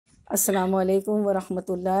Assalamu alaikum wa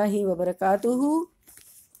rahmatullahi wa barakatuhu.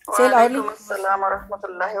 Say loudly. Walaikum assalam wa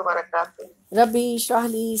rahmatullahi wa barakatuh. Rabbi shrah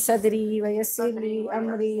li sadri wa yassir li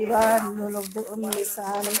amri wahlul 'uqdatam min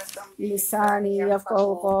lisani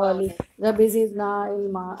yafqahu qawli. Rabbi zidna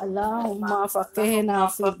ilma. Allahumma faqihna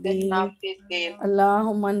fid din.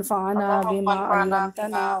 Allahumma anfa'na bima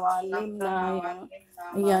 'allamtana wa 'allimna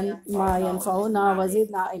ma yanfa'una wa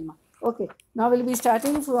zidna ilma. Okay, now we'll be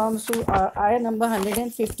starting from ayah number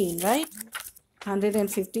 115, right?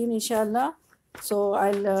 115, inshallah. So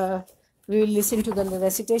we will listen to the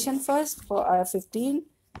recitation first for ayah 15,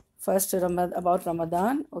 first about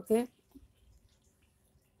Ramadan, okay?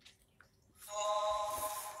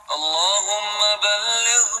 Allahumma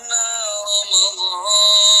ballighna Ramadan.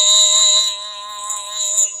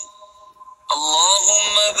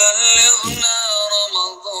 Allahumma ballighna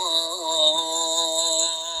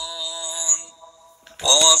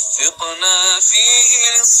ووفقنا فيه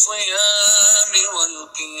للصيام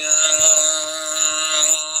والقيام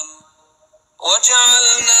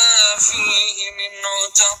وجعلنا فيه من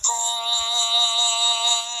عتقائك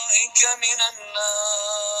من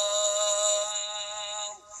النار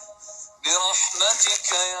برحمتك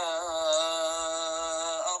يا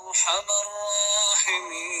أرحم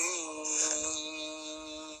الراحمين.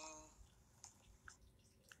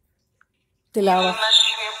 تلاوة.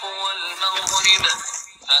 المشرق والمغرب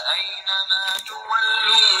فأينما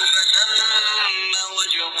تولوا فثم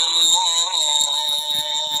وجه الله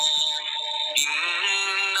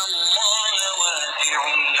إن الله واسع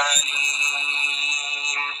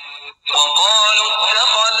عليم. وقالوا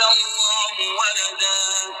اتخذ الله ولدا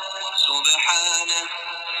سبحانه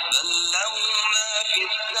بل له ما في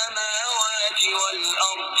السماوات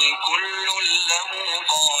والأرض كل له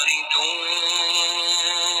قانتون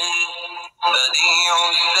بديع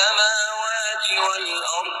السماوات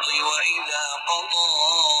والأرض وإذا قضى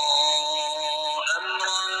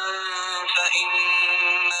أمرا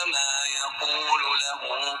فإنما يقول له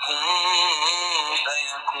كن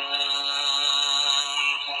فيكون.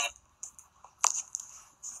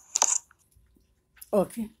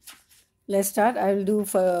 Okay, let's start. I will do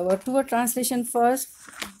word-to-word translation first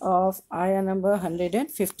of ayah number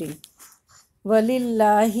 115.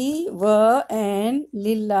 Walillahi wa and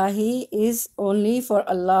lillahi is only for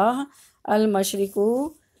Allah.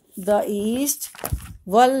 Al-Mashriku, the east.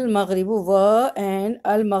 Wal Maghribu, wa and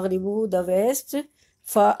Al-Maghribu, the west.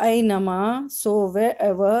 Fa aynama, so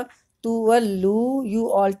wherever. Tuwallu, you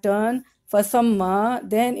all turn. Fathamma,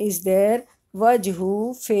 then is there.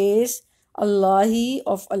 Wajhu, face. Allahi,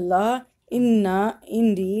 of Allah. Inna,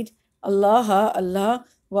 indeed. Allah, Allah.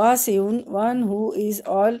 Wasiun, one who is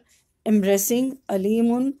all embracing.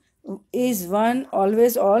 Alimun is one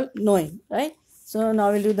always all knowing, right? So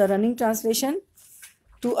now we'll do the running translation.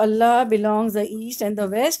 To Allah belongs the east and the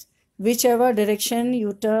west. Whichever direction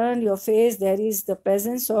you turn your face, there is the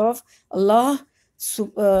presence of Allah.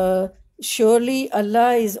 Surely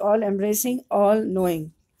Allah is all embracing, all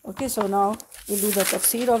knowing. Okay, so now we'll do the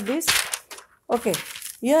tafsir of this. Okay,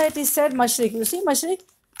 here it is said Mashriq. You see Mashriq?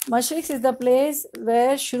 Mashriq is the place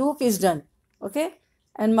where Shuruk is done. Okay,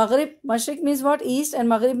 and Maghrib, Mashriq means what? East, and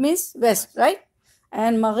Maghrib means west, right?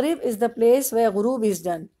 And Maghrib is the place where Ghurub is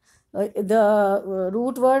done. The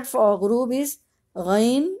root word for Ghurub is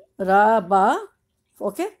Ghain Ra Ba.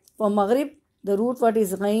 Okay, for Maghrib the root word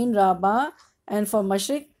is Ghain Ra Ba, and for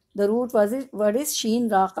Mashriq the root word is Sheen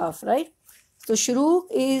Ra Kaf, right? So Shuruk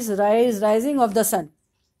is rising of the sun.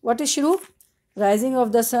 What is Shuruk? Rising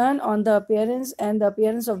of the sun on the appearance and the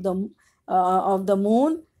appearance of the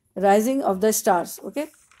moon, rising of the stars. Okay,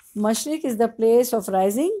 Mashriq is the place of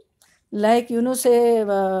rising. Like say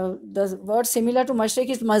the word similar to Mashriq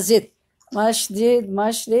is Masjid. Masjid,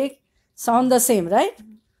 Mashriq sound the same, right?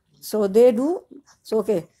 So they do. So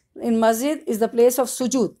okay, in Masjid is the place of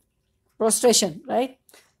sujud, prostration, right?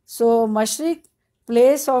 So Mashriq,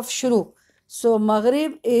 place of Shuruk. So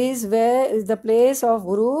Maghrib is the place of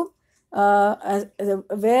Ghurub,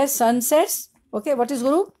 where sun sets. Okay, what is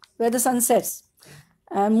Ghurub? Where the sun sets.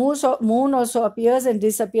 And moon also appears and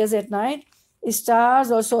disappears at night.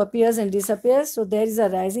 Stars also appears and disappears. So there is a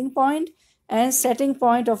rising point and setting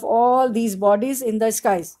point of all these bodies in the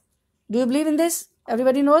skies. Do you believe in this?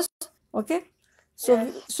 Everybody knows? Okay.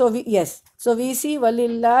 So yes. So we see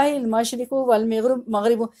Walillahi al-Mashriqu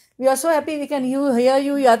wal-Maghribu. We are so happy we can hear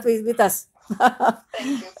you with us.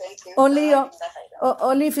 Thank you.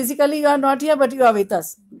 Only physically you are not here, but you are with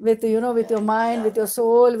us. With with your mind, with your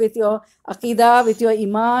soul, with your aqidah, with your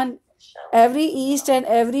iman. Every east and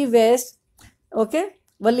every west. Okay,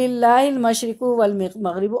 Walillahi al-Mashriqu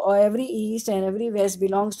wal-Maghribu, or every east and every west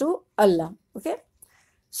belongs to Allah. Okay,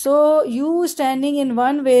 So you standing in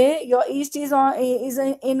one way, your east is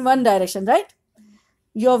in one direction, right?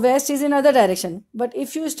 Your west is in other direction. But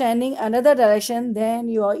if you standing another direction, then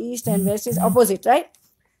your east and west is opposite, right?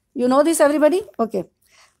 You know this, everybody? Okay.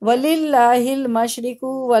 Walillahil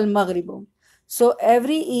mashriku wal maghribu. So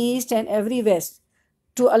every east and every west,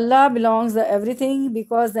 to Allah belongs the everything,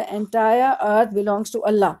 because the entire earth belongs to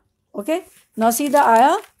Allah. Okay. Now see the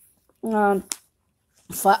ayah.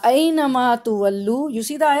 فَأَيْنَمَا تُوَلُّوا. You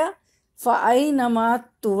see the ayah? فَأَيْنَمَا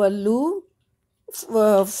تُوَلُّوا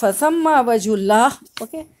فَثَمَّ وَجْهُ اللَّهِ.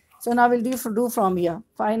 Okay. So now we'll do from here.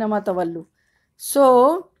 فَأَيْنَمَا تَوَلُّوا.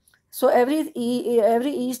 So every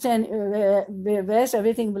east and west,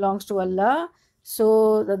 everything belongs to Allah.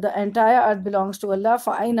 So the entire earth belongs to Allah.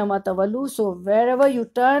 فَأَيْنَمَا تَوَلُّوا. So wherever you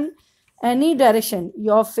turn any direction,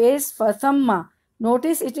 your face, فَثَمَّ.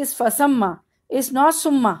 Notice it is فَثَمَّ. It's not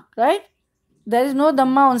summa, right? There is no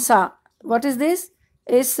dhamma on sa. What is this?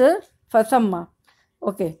 It's fathamma.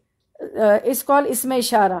 Okay. It's called isme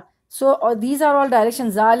ishara. So these are all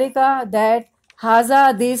directions. Zalika, that,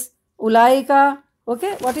 haza, this, ulaika.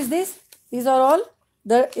 Okay. What is this? These are all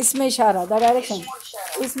the isme ishara, the direction.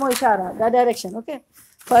 Ismo ishara, the direction. Okay.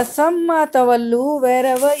 Fathamma tawallu,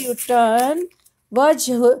 wherever you turn,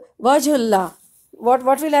 wajhullah. What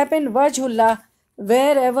will happen? Wajhullah.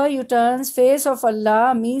 Wherever you turn, face of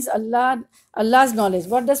Allah means Allah's knowledge.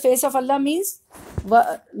 What does face of Allah means?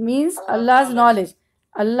 Means Allah's knowledge.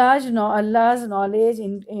 Allah's knowledge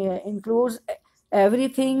includes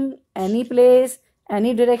everything, any place,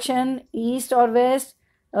 any direction, east or west,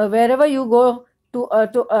 wherever you go to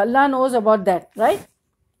Allah knows about that, right?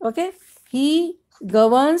 Okay. He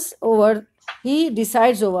governs over, he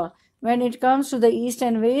decides over. When it comes to the east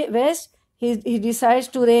and west, he decides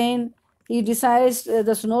to rain. He decides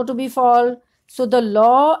the snow to be fall. So the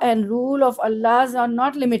law and rule of Allah's are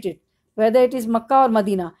not limited, whether it is Makkah or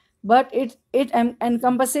Medina, but it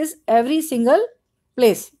encompasses every single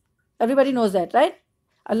place. Everybody knows that, right?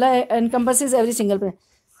 Allah encompasses every single place.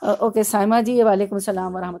 Okay, Saima ji, wa alaikum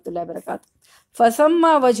salam wa rahmatullahi wa barakatuh.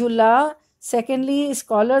 Fasamma wajullah. Secondly,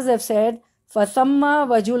 scholars have said, Fasamma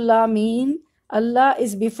wajullah mean Allah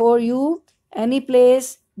is before you, any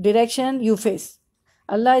place, direction you face.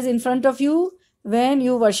 Allah is in front of you when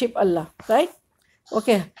you worship Allah, right?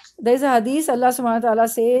 Okay. There is a hadith, Allah subhanahu wa ta'ala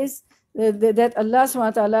says that Allah subhanahu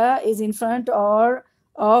wa ta'ala is in front or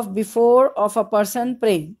of before of a person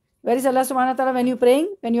praying. Where is Allah subhanahu wa ta'ala when you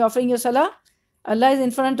praying? When you offering your salah? Allah is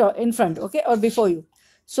in front, okay, or before you.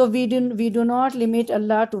 So we do not limit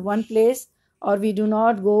Allah to one place, or we do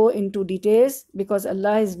not go into details, because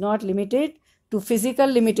Allah is not limited to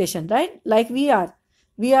physical limitation, right? Like we are.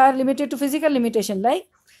 We are limited to physical limitation, like,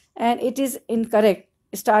 and it is incorrect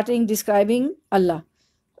starting describing Allah.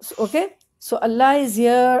 Okay. So Allah is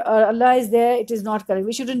here or Allah is there. It is not correct.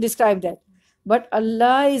 We shouldn't describe that. But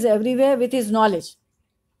Allah is everywhere with His knowledge.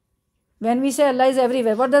 When we say Allah is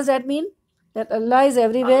everywhere, what does that mean? That Allah is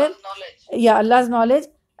everywhere. Allah's knowledge. Yeah, Allah's knowledge.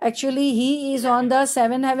 Actually, He is on the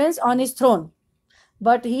seven heavens on His throne.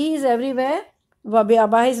 But He is everywhere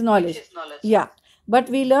by His knowledge. His knowledge. Yeah. But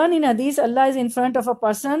we learn in Hadith, Allah is in front of a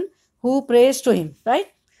person who prays to Him, right?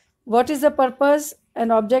 What is the purpose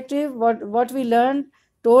and objective? What we learned,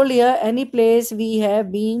 told here, any place we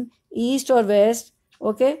have been, east or west,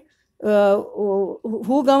 okay?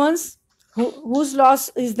 Who governs? Whose law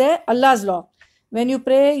is there? Allah's law. When you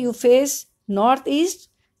pray, you face northeast.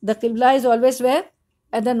 The Qibla is always where?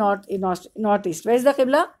 At the northeast. Where is the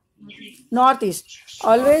Qibla? Northeast.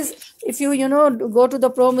 Always, if you go to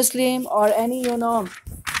the pro-Muslim or any like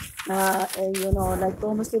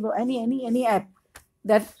pro-Muslim or any app,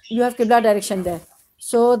 that you have Qibla direction there.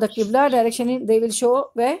 So the Qibla direction they will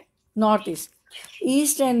show where? Northeast.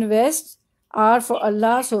 East and west are for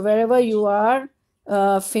Allah. So wherever you are,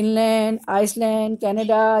 Finland, Iceland,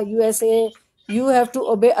 Canada, USA, you have to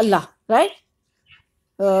obey Allah, right?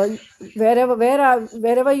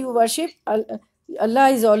 Wherever you worship, Allah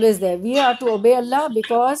is always there. We are to obey Allah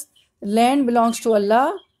because land belongs to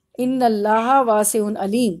Allah. Inna Allaha wasi'un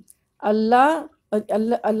alim. Allah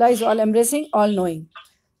is all embracing, all knowing.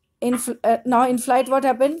 Now in flight, what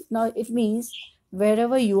happened? Now it means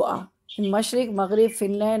wherever you are, in Mashriq, Maghrib,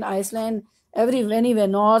 Finland, Iceland, anywhere,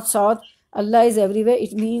 north, south, Allah is everywhere.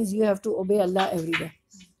 It means you have to obey Allah everywhere.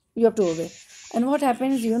 You have to obey. And what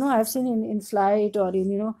happens, I've seen in flight or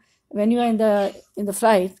when you are in the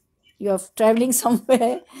flight, you are traveling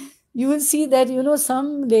somewhere, you will see that,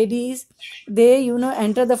 some ladies, they,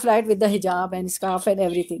 enter the flight with the hijab and scarf and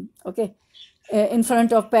everything, okay, in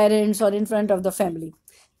front of parents or in front of the family.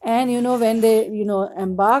 And, when they,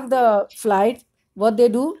 embark the flight, what they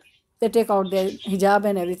do, they take out their hijab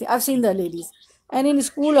and everything. I've seen the ladies. And in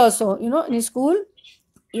school also, in school,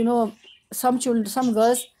 some children, some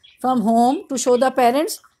girls from home, to show the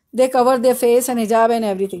parents, they cover their face and hijab and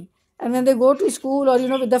everything. And when they go to school or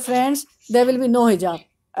with the friends, there will be no hijab.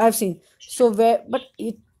 I've seen. So where, but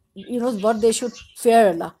it, what they should fear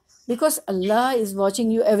Allah, because Allah is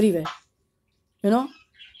watching you everywhere. To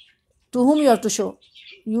whom you have to show.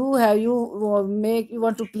 You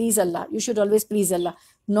want to please Allah. You should always please Allah,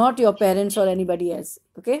 not your parents or anybody else.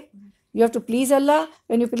 Okay, you have to please Allah.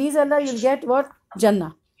 When you please Allah, you'll get what?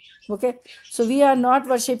 Jannah. Okay, so we are not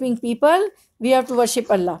worshipping people, we have to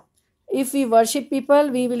worship Allah. If we worship people,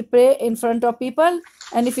 we will pray in front of people,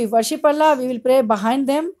 and if we worship Allah, we will pray behind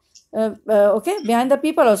them. Okay, behind the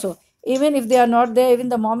people also, even if they are not there, even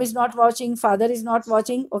the mom is not watching, father is not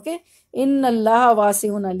watching. Okay, Inna Allah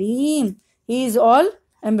wasi'un alim. He is all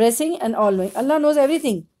embracing and all knowing. Allah knows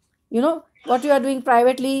everything. What you are doing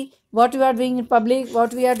privately, what you are doing in public,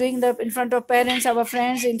 what we are doing in front of parents, our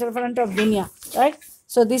friends, in front of dunya, right?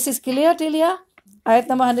 So this is clear till here? Ayat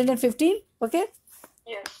number 115. Okay?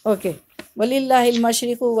 Yes. Okay. Walillahil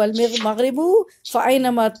mashriqu wal maghribu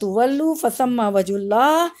fa'ainama tuwallu fathamma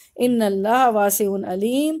wajhullah innallaha wasi'un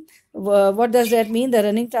alim. What does that mean? The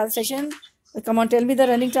running translation. Come on, tell me the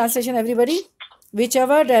running translation, everybody.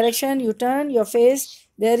 Whichever direction you turn your face,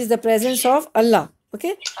 there is the presence of Allah.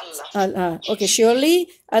 Okay? Allah. Okay, surely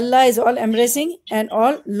Allah is all embracing and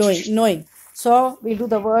all knowing. So we'll do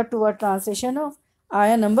the word to word translation of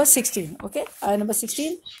ayah number 16. Okay, ayah number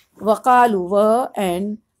 16. Waqalu were,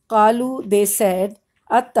 and qalu they said,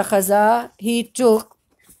 attakhaza he took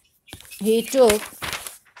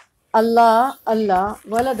Allah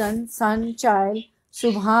waladan son, child,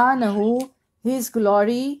 subhanahu his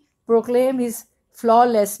glory, proclaim his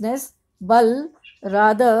flawlessness, bal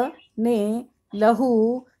rather, nay,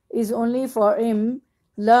 lahu is only for him.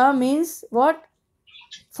 La means what?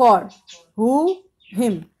 For. Who?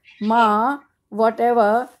 Him. Ma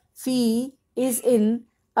whatever, fi is in,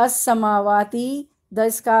 as samawati the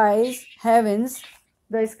skies, heavens,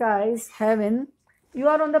 heaven. You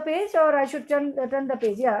are on the page, or I should turn the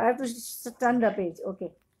page? Yeah, I have to turn the page.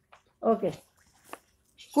 Okay.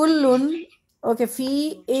 Kullun. Okay,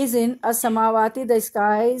 fi is in, as samawati the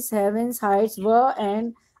skies, heavens, heights, were,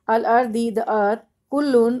 and al ardi the earth,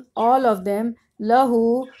 kullun all of them,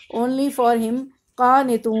 lahu only for him,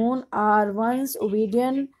 qanitun are ones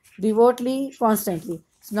obedient, devotedly, constantly.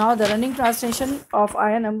 So now the running translation of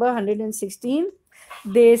ayah number 116.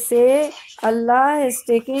 They say Allah has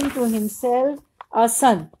taken to himself a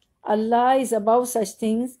son. Allah is above such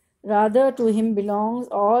things, rather to him belongs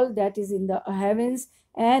all that is in the heavens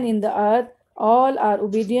and in the earth, all are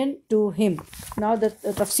obedient to him. Now the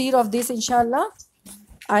tafsir of this, inshallah,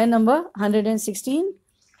 ayah number 116.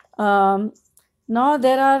 Now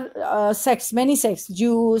there are sects, many sects,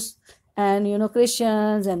 Jews and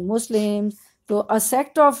Christians and Muslims. So a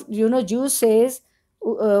sect of Jews says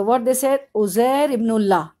what they said, Uzair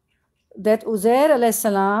ibnullah, that Uzair alayhi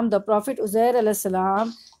salam, the Prophet Uzair alayhi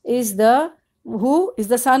salam, is the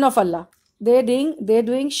son of Allah. They're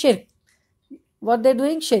doing shirk. What they're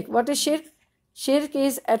doing? Shirk. What is shirk? Shirk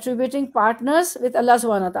is attributing partners with Allah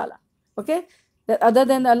subhanahu wa ta'ala. Okay? That other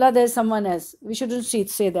than Allah, there is someone else. We shouldn't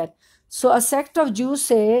say that. So a sect of Jews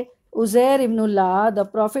say Uzair ibnullah, the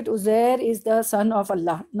Prophet Uzair is the son of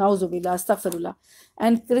Allah. Nauzubillah, astaghfirullah.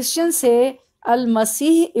 And Christians say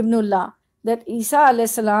Al-Masih ibnullah, that Isa alayhi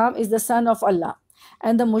salam is the son of Allah.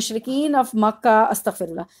 And the mushrikeen of Makkah,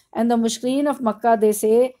 astaghfirullah. And the mushrikeen of Makkah, they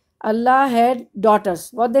say Allah had daughters.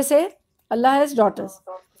 What they say? Allah has daughters.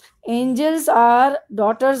 Angels are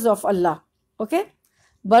daughters of Allah. Okay?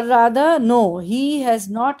 But rather, no, he has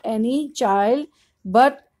not any child,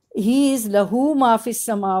 but he is lahu ma fis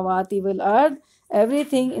samawati wal ard.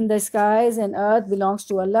 Everything in the skies and earth belongs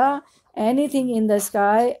to Allah. Anything in the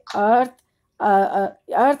sky, earth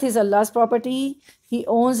is Allah's property. He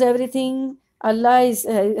owns everything. Allah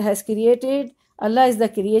has created. Allah is the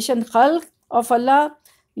creation khalq of Allah.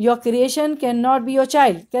 Your creation cannot be your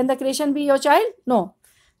child. Can the creation be your child? No.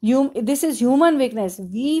 This is human weakness.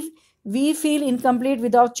 We feel incomplete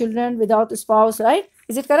without children, without a spouse, right?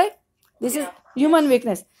 Is it correct? This is human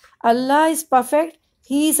weakness. Allah is perfect.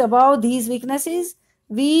 He is above these weaknesses.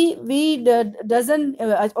 He doesn't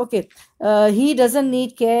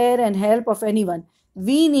need care and help of anyone.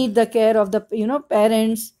 We need the care of the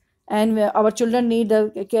parents, and our children need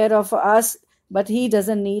the care of us, but he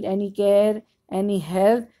doesn't need any care, any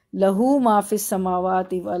help. Lahu ma fis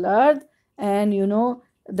samawati wal ard. And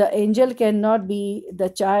the angel cannot be the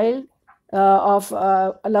child of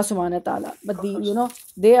Allah subhanahu wa ta'ala, but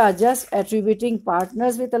they are just attributing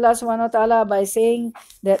partners with Allah subhanahu wa ta'ala by saying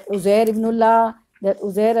that Uzair ibnullah that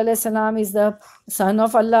Uzair alayhi salam is the son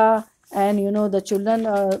of Allah, and the children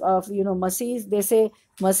of Masih, they say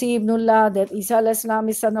Masih ibnullah, that Isa alayhi salam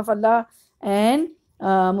is son of Allah, and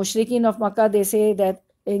Mushrikeen of Makkah, they say that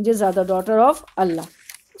angels are the daughter of Allah.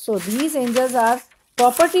 So these angels are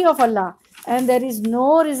property of Allah, and there is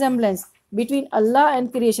no resemblance between Allah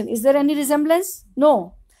and creation. Is there any resemblance?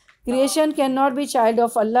 No. Creation cannot be child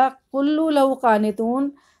of Allah. Kullu lahu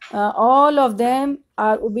qanitun. All of them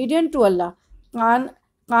are obedient to Allah.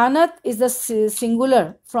 Qanat is the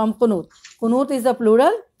singular from qunut. Qunut is the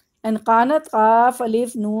plural, and qanat, qaf,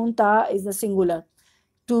 alif, noon, ta is the singular.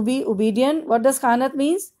 To be obedient. What does qanat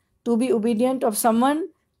means? To be obedient of someone,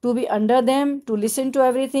 to be under them, to listen to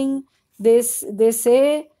everything. They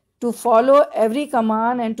say to follow every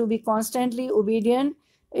command and to be constantly obedient.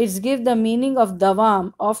 It gives the meaning of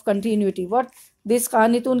dawam, of continuity. What this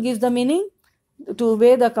qanitun gives the meaning? To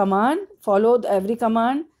obey the command, follow every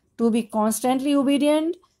command, to be constantly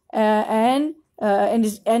obedient, and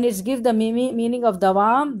it gives the meaning of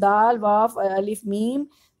dawam, dal, waf, alif, mim.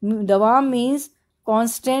 Dawam means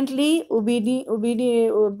constantly being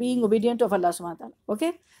obedient of Allah subhanahu wa ta'ala.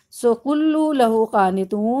 Okay, so kullu lahu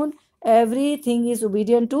qanitun, everything is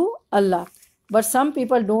obedient to Allah, but some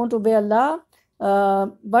people don't obey Allah,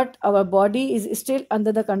 but our body is still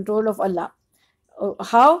under the control of Allah.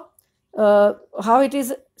 How it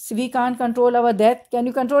is? We can't control our death. Can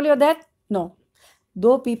you control your death? No.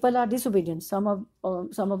 Though people are disobedient, some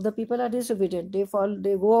of the people are disobedient. They don't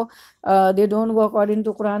go according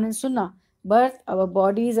to Quran and Sunnah. But our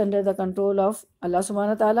body is under the control of Allah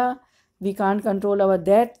subhanahu wa ta'ala. We can't control our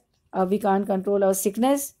death. We can't control our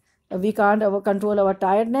sickness. We can't control our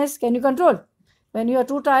tiredness. Can you control? When you are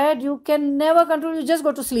too tired, you can never control. You just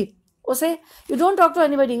go to sleep. Or say, you don't talk to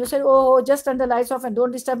anybody. You say, oh, just turn the lights off and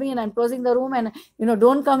don't disturb me, and I'm closing the room, and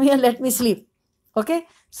don't come here, let me sleep. Okay?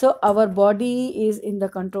 So our body is in the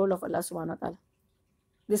control of Allah subhanahu wa ta'ala.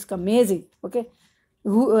 This is amazing. Okay?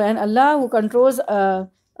 And Allah who controls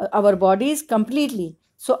our bodies completely.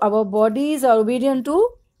 So our bodies are obedient to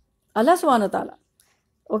Allah subhanahu wa ta'ala.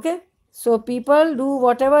 Okay? So people do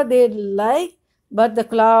whatever they like, but the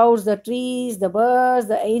clouds, the trees, the birds,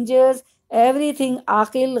 the angels, everything,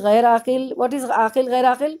 aqil, ghair aqil. What is aqil, ghair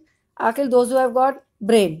aqil? Aqil, those who have got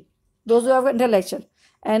brain, those who have intellectual,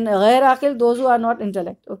 and ghair aqil, those who are not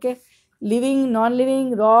intellect. Okay? Living,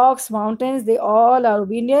 non-living, rocks, mountains, they all are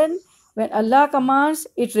obedient. When Allah commands,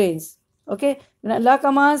 it rains. Okay? When Allah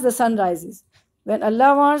commands, the sun rises. When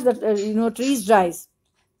Allah wants, the trees rise.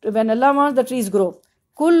 When Allah wants, the trees grow.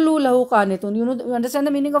 Kullu lahu qanitun. You understand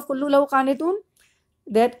the meaning of kullu lahu qanitun?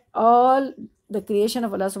 That all the creation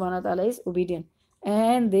of Allah subhanahu wa ta'ala is obedient,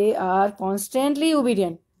 and they are constantly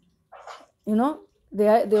obedient. They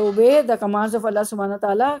obey the commands of Allah subhanahu wa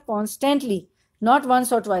ta'ala constantly, not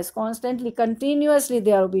once or twice, constantly, continuously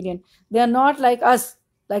they are obedient. They are not like us,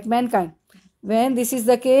 like mankind. When this is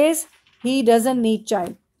the case, he doesn't need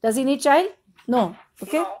child. Does he need child? No.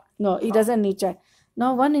 Okay? No, he doesn't need child.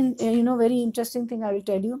 Now one very interesting thing I will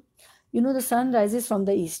tell you. The sun rises from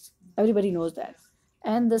the east. Everybody knows that.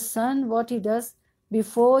 And the sun, what he does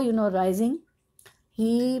before rising,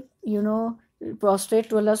 he prostrate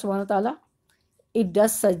to Allah subhanahu wa ta'ala. It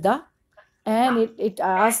does sajda, and it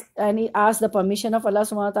asks the permission of Allah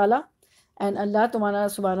subhanahu wa ta'ala, and Allah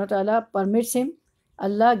subhanahu wa ta'ala permits him.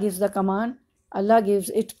 Allah gives the command, Allah gives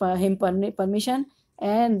him permission,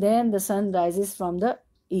 and then the sun rises from the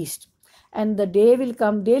east. And the day will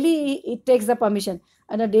come, daily it takes the permission,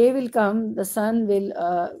 and a day will come, the sun will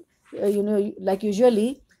like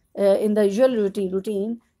usually in the usual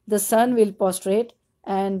routine, the sun will prostrate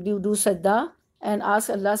and do sajda and ask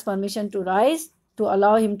Allah's permission to rise, to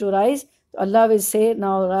allow him to rise. Allah will say,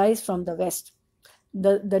 now rise from the west.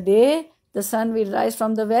 The day the sun will rise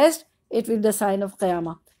from the west, it will be the sign of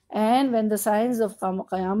Qiyamah. And when the signs of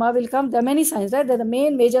Qiyamah will come, there are many signs, right? There are the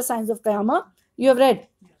main major signs of Qiyamah. You have read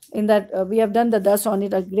in that, we have done the dars on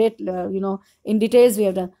it, a great, in details we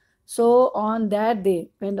have done. So on that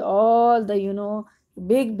day, when all the,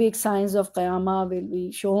 big signs of Qiyamah will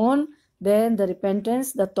be shown, then the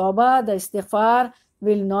repentance, the tawbah, the istighfar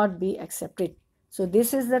will not be accepted. So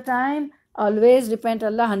this is the time, always repent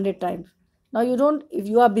Allah 100 times. Now if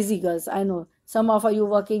you are busy girls, I know, some of you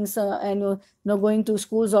working and going to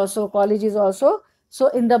schools also, colleges also. So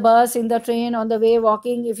in the bus, in the train, on the way,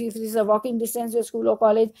 walking, if it is a walking distance to school or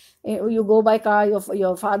college, you go by car,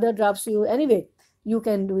 your father drops you, anyway. You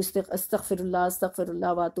can do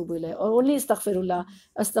astaghfirullah wa atubu ilayh, or only astaghfirullah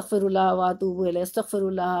wa atubu ilayh,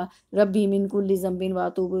 astaghfirullah rabbi min kulli zambin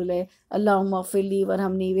wa atubu ilayh, Allahumma ighfirli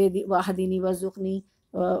warhamni wahdini warzuqni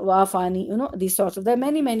wa'afani. These sorts of, there are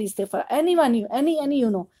many istighfar. Anyone, any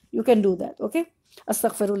you can do that. Okay.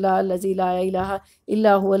 Astaghfirullah allazi la ilaha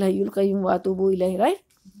illa huwal hayyul qayyum wa atubu ilayhi, right?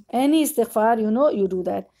 Any istighfar, you do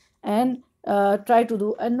that. And try to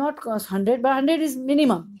do, and not cost 100, but 100 is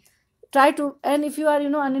minimum. Try to, and if you are,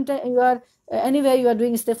 you are anywhere you are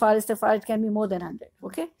doing istighfar, it can be more than 100.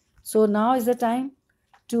 Okay? So now is the time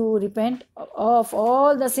to repent of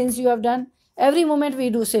all the sins you have done. Every moment we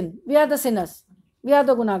do sin. We are the sinners. We are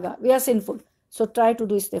the gunaga. We are sinful. So try to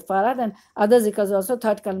do istighfarat and other zikrs also.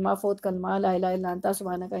 Third kalma, fourth kalma, la ilaha illa anta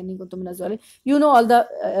subhanaka inni kuntu minaz zalimin. You know all the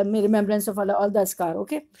remembrance of Allah, all the askar.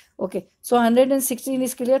 Okay? Okay. So 116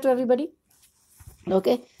 is clear to everybody?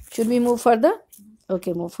 Okay. Should we move further?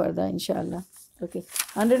 Okay, move further, inshallah. Okay.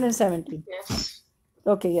 117. Yes.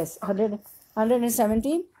 Okay, yes.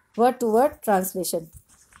 117. Word to word translation.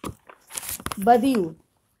 Badiu.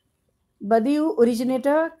 Badiu,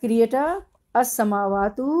 originator, creator,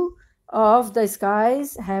 as-samawatu, of the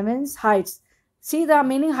skies, heavens, heights. See the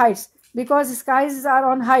meaning heights, because skies are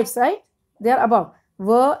on heights, right? They are above.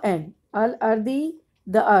 Wa and al-ardi,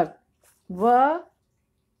 the earth. Wa,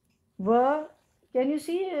 can you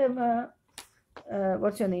see,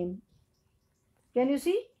 what's your name? Can you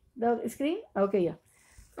see the screen? Okay, yeah.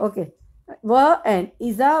 Okay. Wa and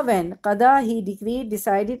iza, when qada, he decreed,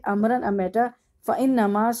 decided, amran, a matter, fa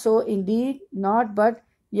innama, so indeed, not but,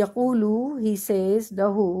 yaqulu, he says,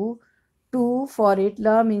 the who, to, for it,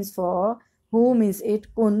 la means for, who means it,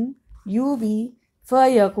 kun, you be, fa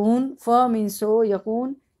yakun, fa means so,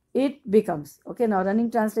 yakun, it becomes. Okay, now running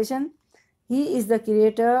translation. He is the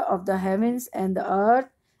creator of the heavens and the earth.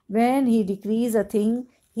 When he decrees a thing,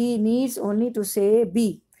 he needs only to say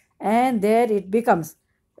be, and there it becomes.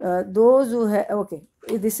 Those who have, okay,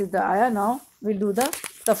 this is the ayah. Now we'll do the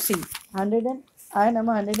tafsir. Ayah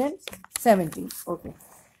number 117. Okay.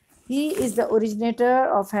 He is the originator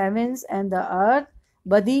of heavens and the earth.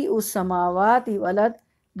 Badi us samawati walad.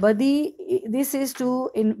 Badi, this is to,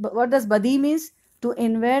 what does badi means? To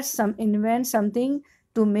invent something,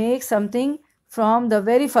 to make something from the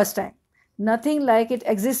very first time. Nothing like it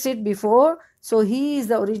existed before. So he is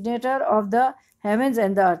the originator of the heavens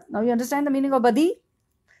and the earth. Now you understand the meaning of badi?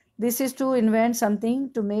 This is to invent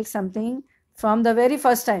something, to make something from the very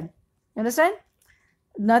first time. Understand?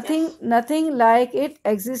 Nothing like it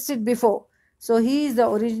existed before. So he is the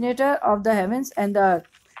originator of the heavens and the earth.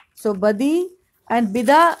 So badi and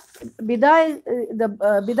bida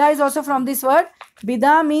is also from this word.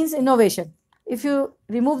 Bida means innovation. If you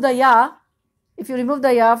remove the ya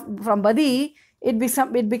from badi, it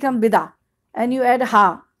become bida, and you add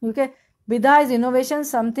ha. Okay, bida is innovation,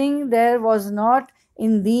 something there was not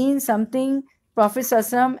in deen, something Prophet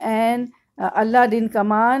Sallallahu and Allah didn't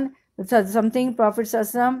command, something Prophet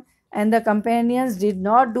Sallallahu and the companions did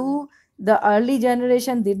not do, the early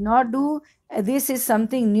generation did not do. This is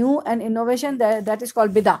something new and innovation, that is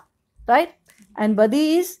called bida, right? And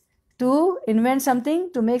badi is to invent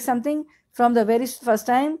something, to make something from the very first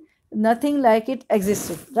time. Nothing like it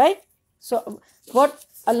existed, right? So what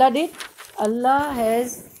Allah did? Allah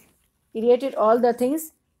has created all the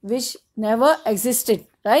things which never existed,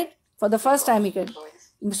 right? For the first time he created.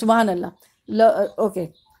 Subhanallah.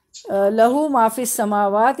 Okay. Lahu mafis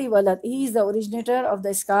samawati walad. He is the originator of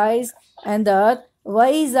the skies and the earth.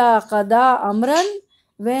 Waiza qada amran.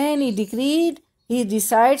 When he decreed, he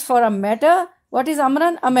decides for a matter. What is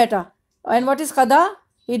amran? A matter. And what is qada?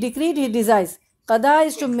 He decreed, he decides. Qada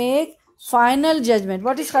is to make final judgment.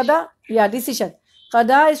 What is qada? Yeah, decision.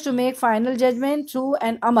 Qada is to make final judgment through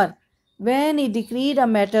an amar. When he decreed a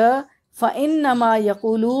matter, fa innama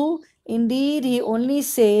yaqulu, indeed he only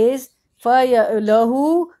says, fa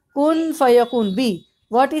lahu kun fayakun, be.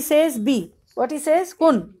 What he says? Be. What he says?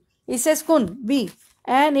 Kun. He says kun, be.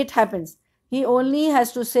 And it happens. He only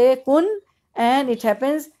has to say kun and it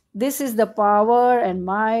happens. This is the power and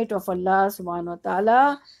might of Allah subhanahu wa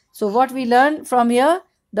ta'ala. So what we learn from here?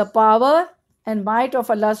 The power and might of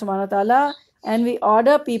Allah subhanahu wa ta'ala. And we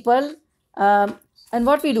order people, and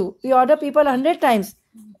what we do? We order people 100 times.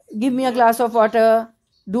 Give me a glass of water,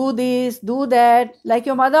 do this, do that. Like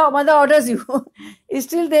your mother orders you.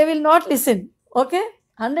 Still they will not listen. Okay?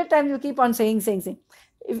 100 times you keep on saying.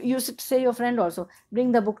 If you say your friend also,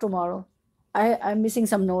 bring the book tomorrow. I'm missing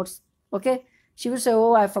some notes. Okay? She will say,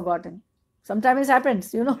 oh, I've forgotten. Sometimes it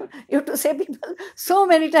happens, you have to say people so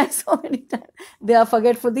many times. They are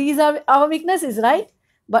forgetful. These are our weaknesses, right?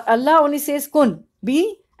 But Allah only says kun,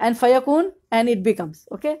 be, and fayakun, and it becomes.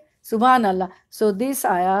 Okay? Subhanallah. So this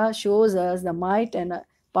ayah shows us the might and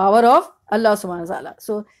power of Allah subhanahu wa ta'ala.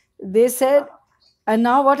 So they said, and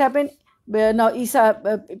now what happened? Now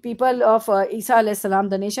Isa, people of Isa alayhi salam,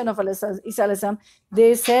 the nation of Isa alayhi salam,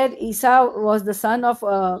 they said Isa was the son of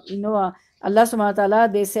Allah subhanahu wa ta'ala,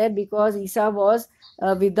 they said because Isa was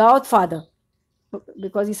without father.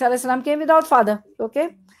 Because Isa alayhi salam came without father.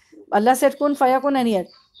 Okay. Allah said kun fayakun, and yet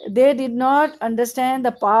they did not understand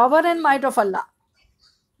the power and might of Allah.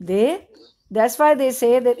 That's why they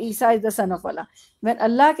say that Isa is the son of Allah. When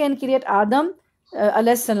Allah can create Adam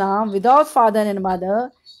alayhi salam without father and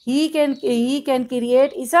mother, he can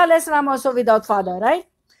create Isa alayhi salam also without father, right?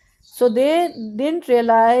 So they didn't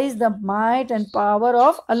realize the might and power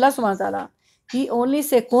of Allah subhanahu wa ta'ala. He only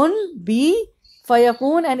said kun, be,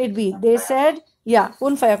 fayakun, and it be. They said, yeah,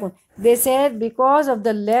 kun fayakun. They said because of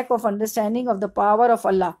the lack of understanding of the power of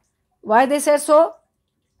Allah. Why they said so?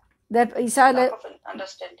 That Isa, Lack of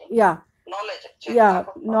understanding. yeah, Knowledge, actually. yeah,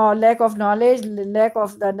 no, lack of knowledge, lack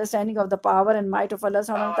of the understanding of the power and might of Allah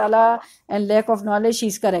subhanahu wa ta'ala, and lack of knowledge.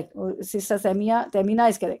 She's correct. Sister Tamina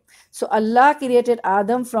is correct. So Allah created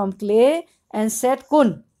Adam from clay and said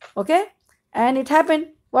kun. Okay, and it happened.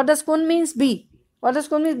 What does kun means? Be. What does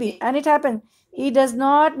kun means? Be, and it happened. He does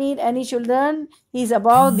not need any children. He's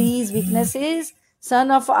above these weaknesses.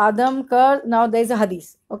 Son of Adam. Now there is a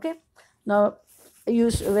hadith. Okay, now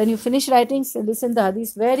when you finish writing, listen the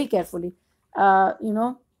hadith very carefully.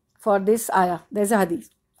 For this ayah, there's a hadith.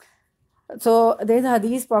 So there's a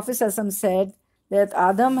hadith. Prophet Sallallahu said that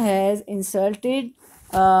Adam has insulted.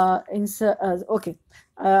 There's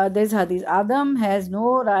hadith. Adam has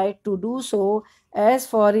no right to do so. As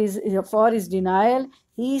for his denial,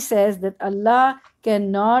 he says that Allah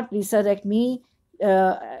cannot resurrect me.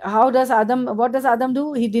 What does Adam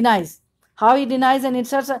do? He denies. How he denies and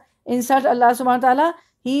insult Allah subhanahu wa ta'ala?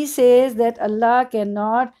 He says that Allah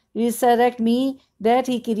cannot resurrect me, that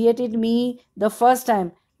He created me the first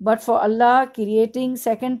time. But for Allah, creating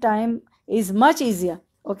second time is much easier.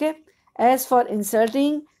 Okay? As for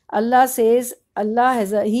insulting, He says Allah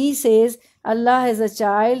has a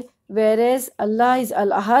child, whereas Allah is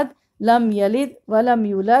Al-Ahad, Lam Yalid, Walam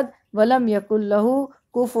Yulad, Walam Yakul Lahu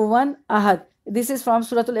Kufuwan Ahad. This is from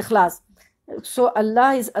Suratul Ikhlas. So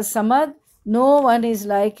Allah is As-Samad, no one is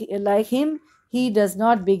like Him. He does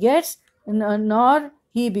not begets, nor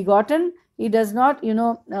he begotten. He does not,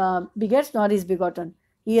 begets, nor is begotten.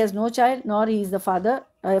 He has no child, nor he is the father.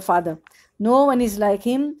 No one is like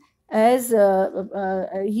him. As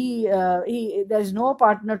there is no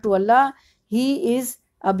partner to Allah. He is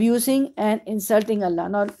abusing and insulting Allah.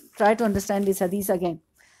 Now try to understand this hadith again.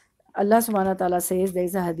 Allah subhanahu wa ta'ala says there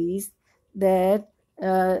is a hadith that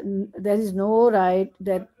there is no right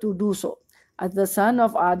that to do so. As the son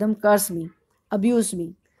of Adam curse me, abuse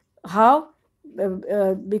me. How?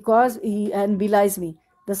 Because he and belies me.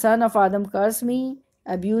 The son of Adam curse me,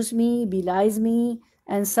 abuse me, belies me,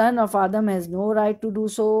 and son of Adam has no right to do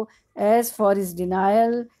so. As for his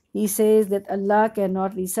denial, he says that Allah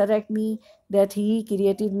cannot resurrect me, that He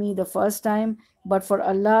created me the first time, but for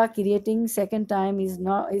Allah, creating second time is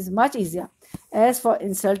much easier. As for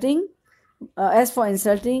insulting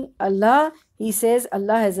Allah, he says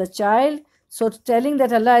Allah has a child. So telling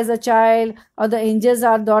that Allah is a child, or the angels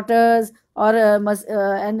are daughters, or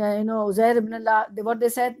Uzair ibn Allah, what they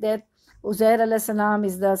said, that Uzair alayhi salam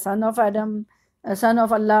is the son of Adam, son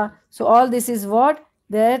of Allah. So all this is what?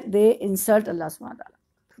 That they insult Allah subhanahu wa ta'ala.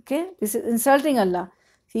 Okay, this is insulting Allah.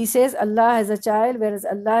 He says Allah has a child, whereas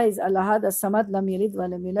Allah is Al-Ahad, As-Samad, Lam Yalid,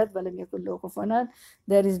 Walam Yulad, Walam Yakul Lahu Kufuwan Ahad.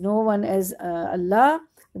 There is no one as Allah,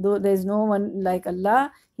 though there is no one like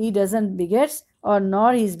Allah. He doesn't begets, or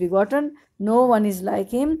nor he is begotten. No one is like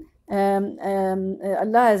him.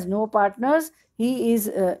 Allah has no partners. He is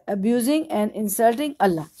abusing and insulting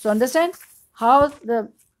Allah. So understand how the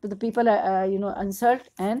people insult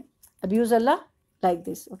and abuse Allah like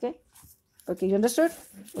this. Okay, you understood?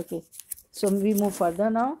 Okay, so we move further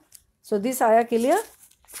now. So this ayah clear?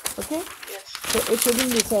 Okay. Yes. So it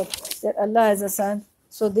shouldn't be said that Allah has a son.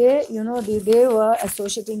 So they were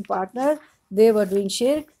associating partners. They were doing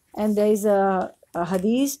shirk, and there is a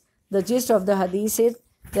hadith. The gist of the hadith is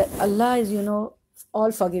that Allah is,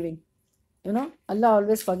 all forgiving. Allah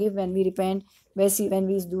always forgive when we repent, when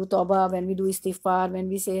we do tawbah, when we do istighfar, when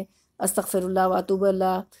we say astaghfirullah wa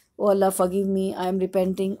atuballah, oh Allah forgive me, I am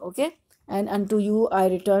repenting, okay, and unto you I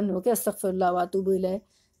return, okay, astaghfirullah wa atubu.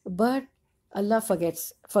 But Allah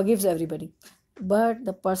forgives everybody. But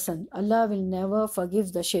the person, Allah will never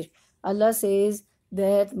forgive the shirk. Allah says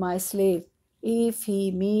that my slave, if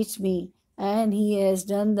he meets me and he has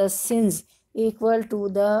done the sins equal to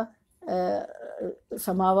the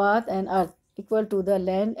samawat and earth, equal to the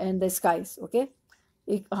land and the skies, okay?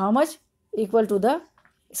 How much? Equal to the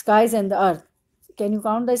skies and the earth. Can you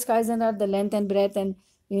count the skies and earth, the length and breadth, and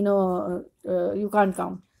you can't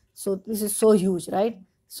count. So this is so huge, right?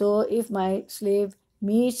 So if my slave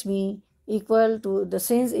meets me equal to the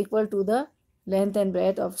sins equal to the length and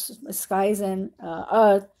breadth of skies and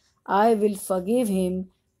earth, I will forgive him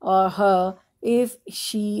or her if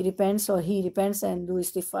she repents or he repents and do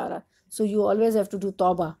istighfar. So you always have to do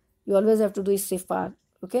tawbah. You always have to do istighfar.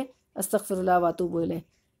 Okay? Astaghfirullah wa atubu ilayh.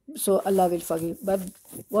 So Allah will forgive. But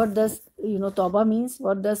what does tawbah means?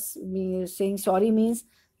 What does saying sorry means?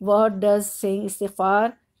 What does saying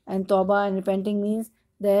istighfar and tawbah and repenting means?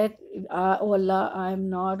 That oh Allah, I am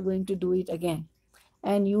not going to do it again.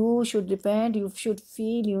 And you should repent. You should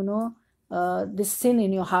feel this sin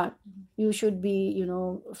in your heart. You should be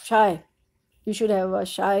shy. You should have a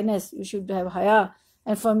shyness. You should have haya.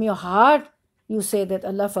 And from your heart, you say that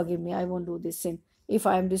Allah forgive me. I won't do this sin. If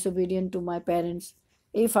I am disobedient to my parents,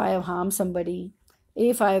 if I have harmed somebody,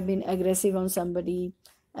 if I have been aggressive on somebody,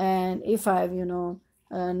 and if I have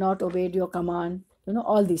not obeyed your command,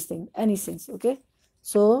 all these things, any sins. Okay.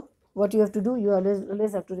 So what you have to do, you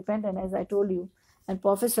always have to repent. And as I told you, and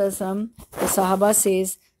Prophet Sallallahu, the Sahaba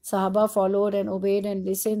says, Sahaba followed and obeyed and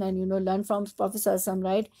listened and learned from Prophet Sallallahu,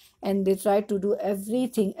 right? And they tried to do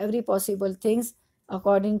everything, every possible things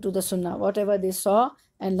according to the Sunnah, whatever they saw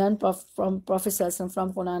and learned from Prophet Sallallahu,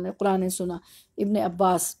 from Quran and Sunnah. Ibn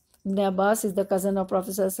Abbas is the cousin of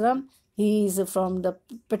Prophet Sallallahu. He is from the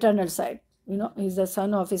paternal side. He's the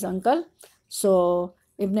son of his uncle. So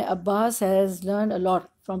Ibn Abbas has learned a lot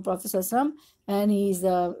from Prophet Sallallahu, and he is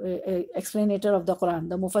the explainer of the Quran,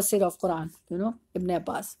 the mufassir of Quran, Ibn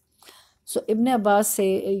Abbas. So Ibn Abbas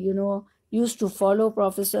used to follow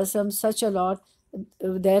Prophet Sallallahu such a lot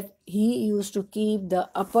that he used to keep the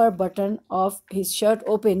upper button of his shirt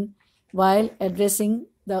open while giving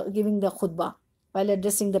the khutbah, while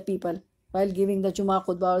addressing the people, while giving the Jummah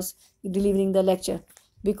khutbah or delivering the lecture.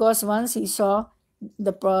 Because once he saw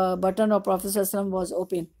the button of Prophet Sallallahu was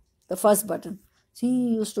open, the first button. So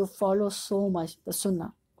he used to follow so much the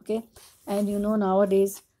Sunnah. Okay. And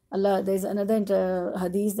nowadays, there is another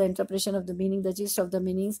hadith, the interpretation of the meaning, the gist of the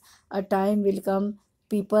meanings. A time will come,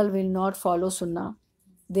 people will not follow Sunnah.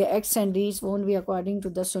 Their acts and deeds won't be according to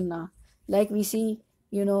the Sunnah. Like we see,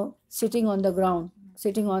 sitting on the ground,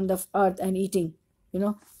 sitting on the earth and eating,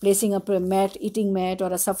 placing a mat, eating mat or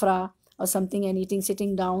a safra or something and eating,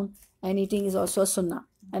 sitting down and eating is also a Sunnah.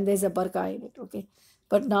 And there's a barakah in it. Okay.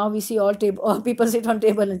 But now we see all people sit on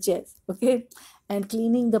table and chairs, okay? And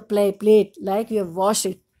cleaning the plate like you have washed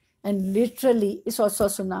it. And literally, it's also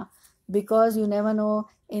sunnah. Because you never know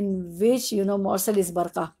in which, morsel is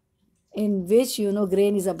barakah. In which,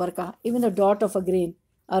 grain is a barakah. Even a dot of a grain,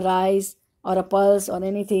 a rice or a pulse or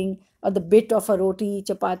anything, or the bit of a roti,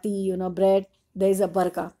 chapati, bread, there is a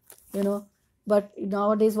barakah, But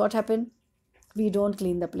nowadays what happened? We don't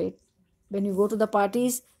clean the plate. When you go to the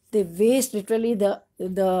parties, they waste literally the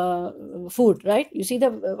food, right? You see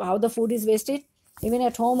how the food is wasted? Even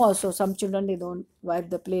at home also, some children, they don't wipe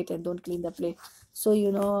the plate and don't clean the plate. So,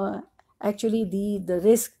 actually the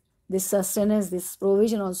risk, this sustenance, this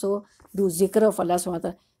provision also, do zikr of Allah subhanahu wa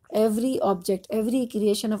ta'ala. Every object, every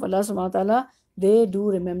creation of Allah subhanahu wa ta'ala, they do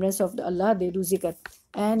remembrance of Allah, they do zikr.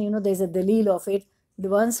 And, there's a dalil of it. The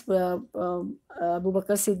once Abu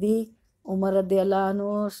Bakr Siddiq, Umar radiallahu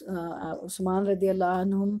anhu, Usman radiallahu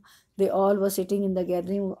anhum, they all were sitting in the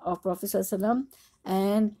gathering of Prophet Sallallahu,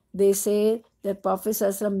 and they say that Prophet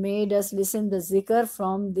Sallallahu made us listen the zikr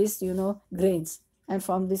from this, grains and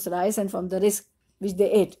from this rice and from the rizq which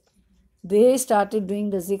they ate. They started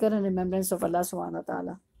doing the zikr and remembrance of Allah subhanahu wa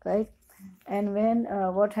ta'ala, right? And when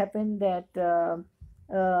what happened that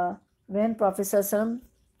when Prophet Sallallahu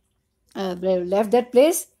left that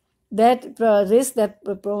place, that risk, that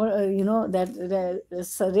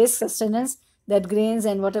risk sustenance, that grains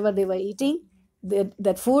and whatever they were eating,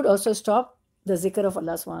 that food also stopped the zikr of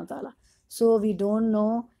Allah subhanahu wa ta'ala. So we don't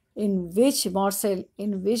know in which morsel,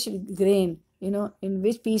 in which grain, in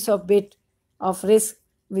which piece of bit of risk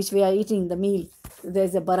which we are eating, the meal, there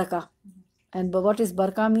is a barakah. And what is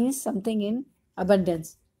barakah means? Something in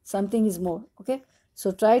abundance, something is more. Okay.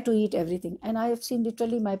 So try to eat everything. And I have seen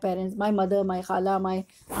literally my parents, my mother, my khala, my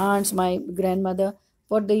aunts, my grandmother,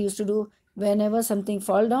 what they used to do, whenever something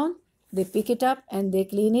fall down, they pick it up and they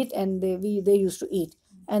clean it and they used to eat.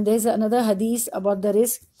 And there's another hadith about the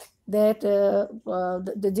risk, that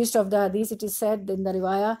the gist of the hadith, it is said in the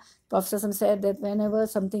riwayah, Prophet said that whenever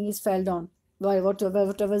something is fell down,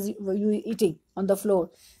 whatever you eating on the floor,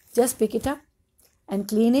 just pick it up and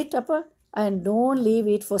clean it up and don't leave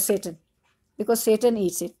it for Satan. Because Satan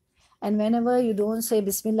eats it. And whenever you don't say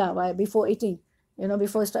Bismillah before eating,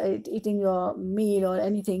 before eating your meal or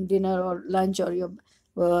anything, dinner or lunch or your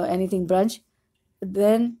anything brunch,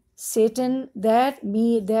 then Satan, that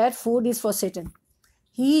food is for Satan.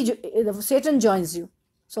 Satan joins you.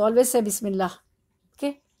 So always say Bismillah.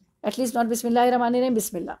 Okay? At least not Bismillahirrahmanirrahim,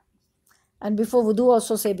 Bismillah. And before wudu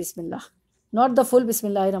also say Bismillah. Not the full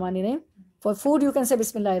Bismillahirrahmanirrahim. For food you can say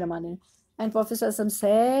Bismillahirrahmanirrahim. And Prophet ﷺ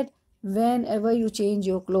said, whenever you change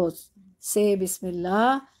your clothes, say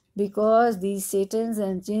Bismillah, because these Satans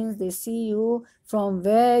and jinns, they see you from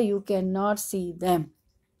where you cannot see them.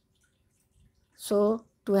 So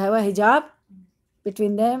to have a hijab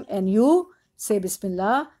between them and you, say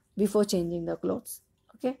Bismillah before changing the clothes.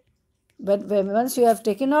 Okay? But once you have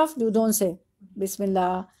taken off, you don't say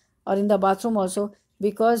Bismillah, or in the bathroom also,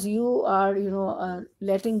 because you are,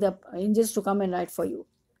 letting the angels to come and write for you.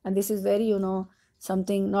 And this is very,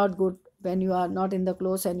 something not good when you are not in the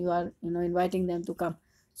clothes and you are, inviting them to come.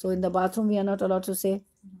 So in the bathroom, we are not allowed to say,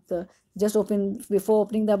 before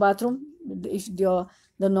opening the bathroom, if the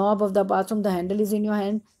knob of the bathroom, the handle is in your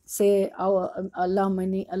hand, say,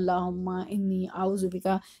 Allahumma inni a'udhu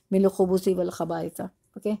bika min al-khubuthi wal khaba'itha.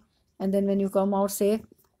 Okay? And then when you come out, say,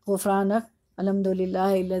 Ghufranak,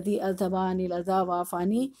 Alhamdulillah, alladhi adhabani al-adha wa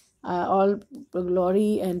afani. All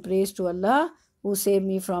glory and praise to Allah who saved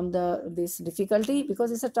me from this difficulty,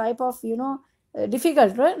 because it's a type of,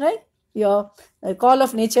 difficult, right? Your call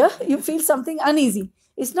of nature, you feel something uneasy.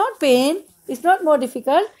 It's not pain, it's not more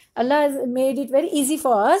difficult. Allah has made it very easy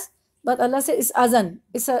for us, but Allah says it's azan.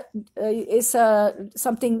 It's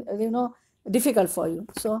something, difficult for you.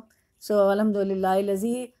 So Alhamdulillah,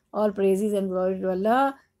 lazi, all praises and glory to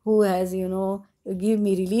Allah who has, give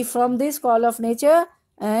me relief from this call of nature,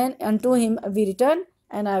 and unto Him we return,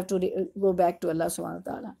 and I have to go back to Allah subhanahu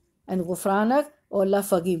wa ta'ala. And Ghufranak, oh Allah,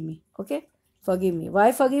 forgive me. Okay? Forgive me.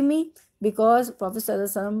 Why forgive me? Because Prophet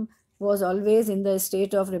ﷺ was always in the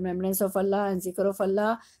state of remembrance of Allah and zikr of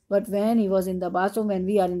Allah. But when he was in the bathroom, when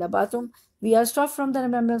we are in the bathroom, we are stopped from the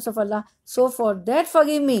remembrance of Allah. So for that,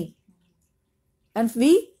 forgive me. And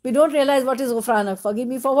we don't realize what is Ghufranak. Forgive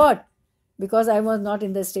me for what? Because I was not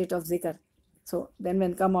in the state of zikr. So then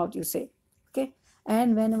when come out, you say. Okay?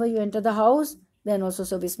 And whenever you enter the house, then also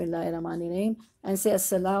say Bismillahirrahmanirrahim and say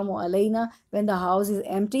Assalamu alayna. When the house is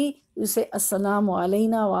empty, you say Assalamu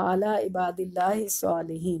alayna wa ala ibadillahi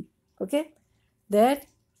salihin. Okay? That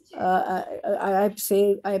I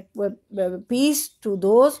say peace to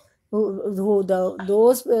those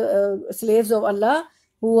those slaves of Allah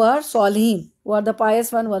who are salihin, who are the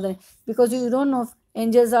pious one. Because you don't know if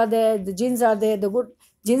angels are there, the jinns are there, the good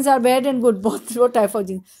jinns are bad and good, both type of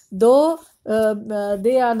jinns. Though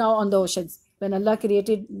they are now on the oceans. When Allah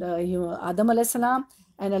created Adam alayhi salam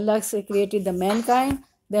and Allah created the mankind,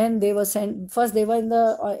 then they were sent. First they were in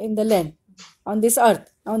the land, on this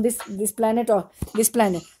earth, on this planet or this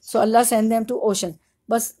planet. So Allah sent them to ocean.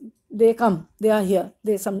 But they are here.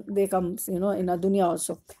 They come, in a dunya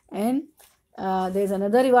also. And there's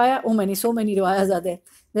another riwayah. So many riwayahs are there.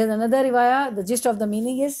 There's another riwayah. The gist of the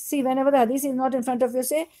meaning is, see, whenever the hadith is not in front of you,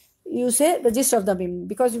 you say the gist of the meaning,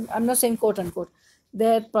 because I'm not saying quote unquote.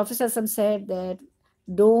 That Prophet ﷺ said that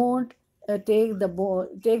don't eat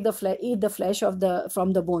the flesh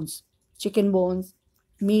from the bones, chicken bones,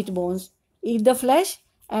 meat bones. Eat the flesh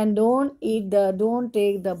and don't take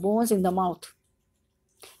the bones in the mouth,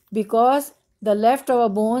 because the leftover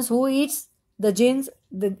bones, who eats? The jinns.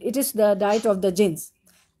 It is the diet of the jinns.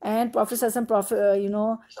 And Prophet ﷺ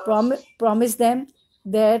promised them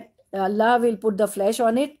that Allah will put the flesh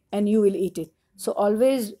on it and you will eat it. So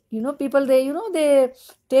always, people, they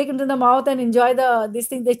take into the mouth and enjoy this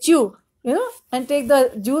thing, they chew, and take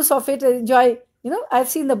the juice of it and enjoy, I've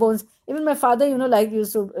seen the bones. Even my father,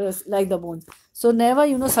 used to like the bones. So never,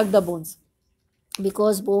 suck the bones,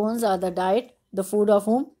 because bones are the diet, the food of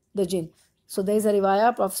whom? The jinn. So there is a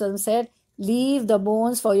riwayah, Prophet said, leave the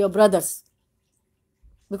bones for your brothers,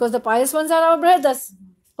 because the pious ones are our brothers.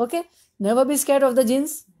 Okay? Never be scared of the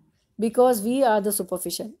jinns, because we are the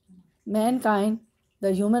superficial. Mankind,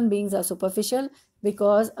 the human beings are superficial,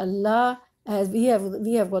 because Allah we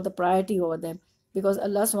have got the priority over them, because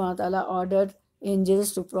Allah subhanahu wa ta'ala ordered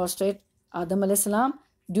angels to prostrate Adam alayhi salam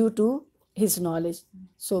due to his knowledge.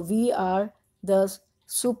 So we are the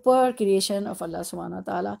super creation of Allah subhanahu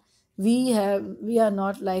wa ta'ala. We are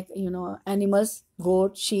not like animals,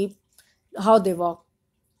 goat, sheep, how they walk,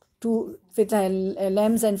 with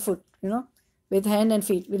limbs and foot, with hand and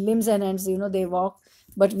feet, with limbs and hands, they walk.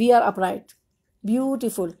 But we are upright,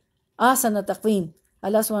 beautiful, ahsana taqweem.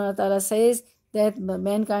 Allah subhanahu wa ta'ala says that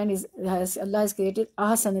mankind Allah has created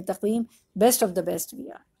ahsana taqweem, best of the best we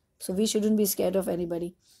are. So we shouldn't be scared of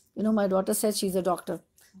anybody. My daughter said she's a doctor,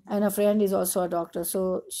 and her friend is also a doctor.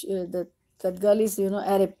 So that girl is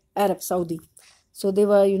Arab, Saudi. So they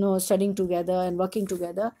were studying together and working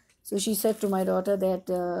together. So she said to my daughter that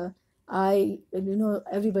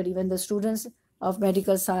everybody, when the students of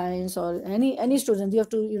medical science or any student, you have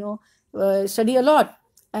to study a lot,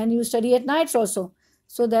 and you study at nights also.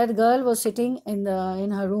 So that girl was sitting in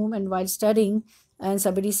her room, and while studying, and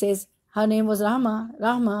somebody says her name was Rama,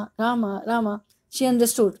 Rama, Rama, Rama. She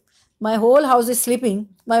understood. My whole house is sleeping.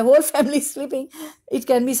 My whole family is sleeping. It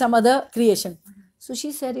can be some other creation. So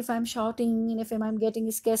she said, if I'm shouting and if I'm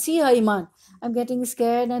getting scared, see her iman, I'm getting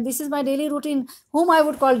scared, and this is my daily routine. Whom I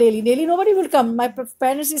would call daily? Daily, nobody will come. My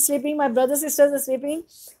parents is sleeping, my brothers, sisters are sleeping,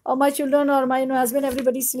 or my children or my husband,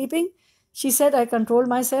 everybody is sleeping. She said, I controlled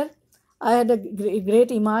myself. I had a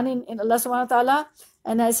great iman in Allah subhanahu wa ta'ala.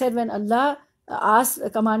 And I said, when Allah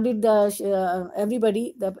commanded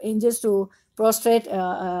everybody, the angels to prostrate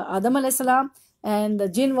Adam alayhi salam, and the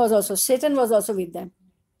jinn was also, Satan was also with them.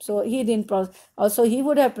 So he didn't also he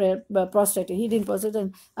would have prostrated. He didn't prostrate.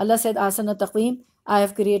 And Allah said, Asana Taqweem, I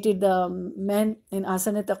have created the men in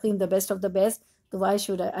Asana Taqweem, the best of the best. So why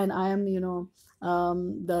should I? And I am,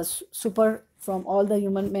 the super from all the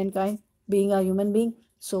mankind, being a human being.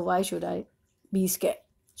 So why should I be scared?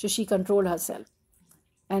 So she controlled herself.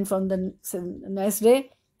 And from the next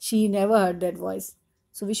day, she never heard that voice.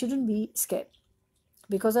 So we shouldn't be scared,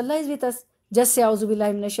 because Allah is with us. Just say, Auzu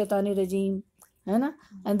billahi minash shaitani rajim.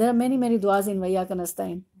 And there are many du'as in Vayyaka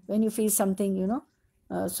Nasta'in. When you feel something,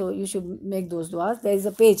 so you should make those du'as. There is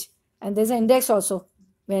a page, and there's an index also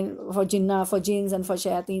for jinnah, for jinns, and for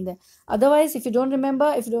shayateen. Otherwise, if you don't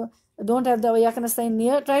remember, if you don't have the Vayyaka Nasta'in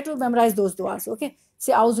near, try to memorize those du'as. Okay,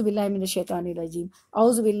 say Auzu billahi minash shaitani rajim.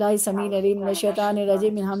 Auzu billahi sameel alim minash shaitani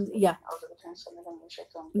rajim. Min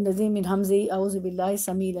hamzi, Auzu billahi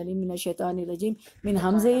sameel alim minash shaitani rajim. Min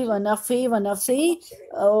hamzi wa nafsi.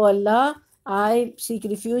 Oh Allah, I seek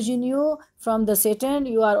refuge in you from the Satan.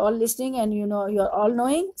 You are all listening, and you are all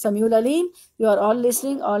knowing. Samiul Alim, you are all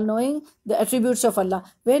listening, all knowing the attributes of Allah.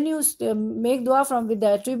 When you make dua with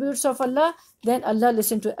the attributes of Allah, then Allah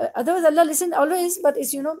listens to. Otherwise, Allah listens always, but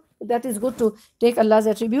it's that is good to take Allah's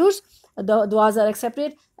attributes. The duas are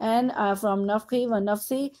accepted, and from nafqi wa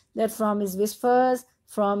nafsi, that from his whispers,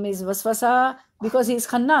 from his waswasa, because he is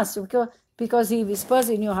khannas, because he whispers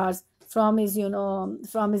in your hearts, from his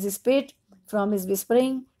from his spit, from his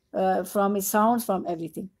whispering, from his sounds, from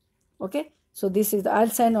everything. Okay, so this is I'll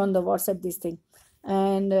send on the WhatsApp this thing,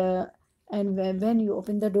 and when you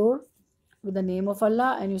open the door with the name of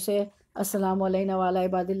Allah, and you say Assalamu alayna wa ala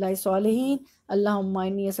ibadillahi salihin,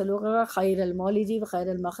 Allahumma inni as'aluka khair al-mawliji wa khair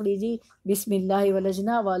al-makhriji, bismillahi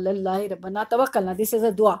walajna wa alallahi rabbana tawakkalna. This is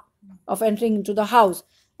a dua of entering into the house,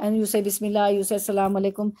 and you say Bismillah, you say Assalamu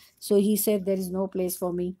alaikum. So he said, there is no place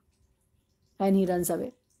for me, and he runs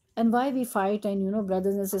away. And why we fight, and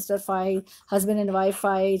brothers and sisters fight, husband and wife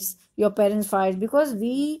fights, your parents fight, because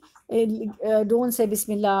we don't say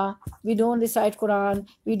Bismillah, we don't recite Quran,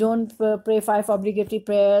 we don't pray 5 obligatory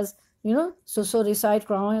prayers, so recite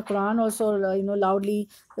Quran also, loudly.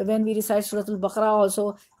 When we recite Suratul Baqarah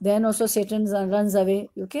also, then also Satan runs away.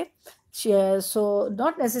 Okay, so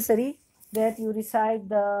not necessary that you recite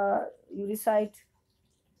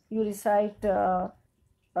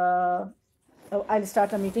I'll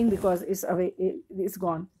start a meeting because it's away, it's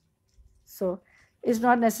gone. So it's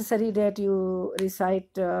not necessary that you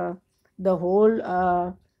recite the whole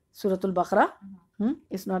Suratul Baqarah.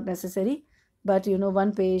 It's not necessary, but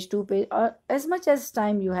 1 page, 2 page, or as much as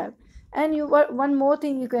time you have. And one more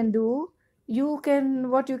thing you can do. You can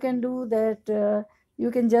that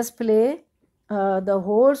you can just play the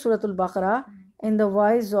whole Suratul Baqarah in the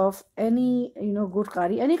voice of any good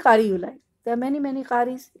qari, any qari you like. There are many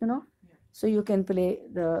qaris, so you can play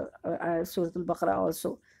the Suratul Baqarah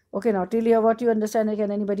also. Okay, now till here what you understand, can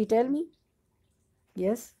anybody tell me?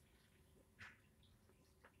 Yes?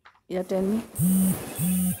 Yeah, tell me.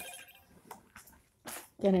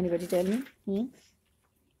 Can anybody tell me?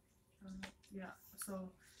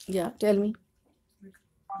 Yeah, tell me.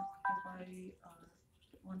 By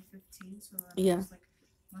 115, so that Yeah. it's like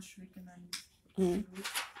Mashriq and then Shuruk,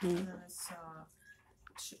 and then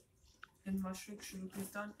it's in Mashriq Shuruk is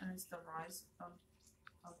done, and it's the rise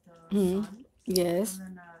of the sun. Yes.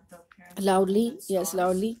 And then the appearance Loudly. of the Yes, stars.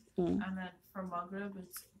 loudly. And then for Maghrib,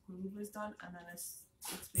 it's Ghurub is done, and then it's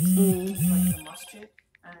basically just like the masjid,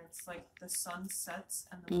 and it's like the sun sets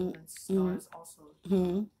and the moon and stars also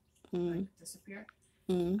like disappear.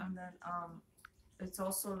 And then it's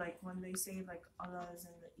also like when they say like Allah is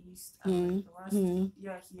in the east and like the west,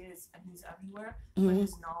 yeah, he is, and he's everywhere, but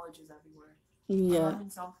his knowledge is everywhere. Yeah. Allah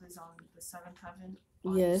himself is on the 7th heaven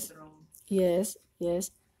on Yes. his throne.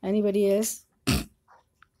 Yes. Anybody else?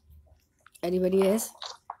 Anybody else?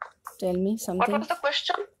 Tell me What something. was the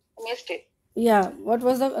question? I missed it. Yeah, what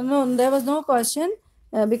was no, there was no question.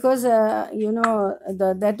 because that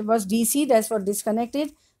was DC, that's what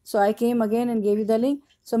disconnected. So I came again and gave you the link.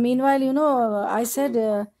 So meanwhile, I said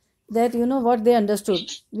that what they understood.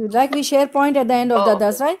 Like we share point at the end of the okay.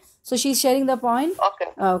 das, right? So she's sharing the point.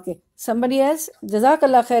 Okay. Okay. Somebody else?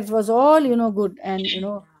 Jazakallah khair. It was all, good and,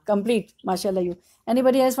 complete. MashaAllah you.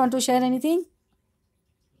 Anybody else want to share anything?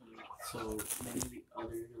 So many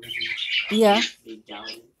other religions, Yeah. they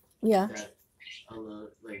doubted Yeah. that Allah,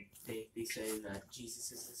 like they say that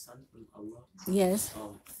Jesus is the son from Allah. Yes.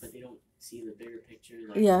 But they don't see the bigger picture.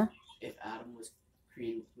 Like Yeah. if Adam was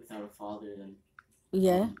created without a father, then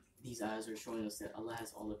Yeah. these ayahs are showing us that Allah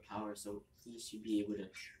has all the power, so He should be able to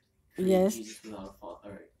create Yes. Jesus without a father,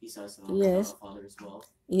 or Isa Yes. without a father as well.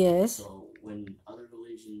 Yes. So when other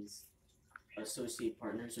religions associate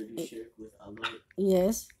partners or do shirk with Allah,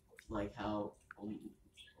 Yes. like how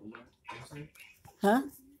Umar, Huh?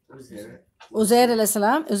 Uzair Uzair alayhi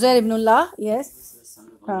salam. Uzair ibn Allah. Yes. is the son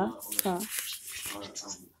of Huh. Allah, Huh. or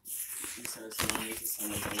Isa is the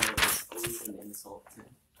son of Allah, is always an insult to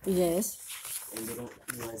him. Yes. And they don't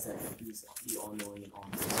realize that he's the all-knowing and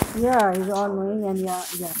all-knowing. Yeah, he's all knowing and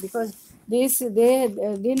yeah. Because they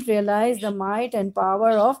didn't realize the might and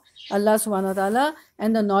power of Allah subhanahu wa ta'ala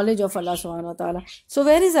and the knowledge of Allah subhanahu wa ta'ala. So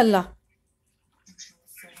where is Allah?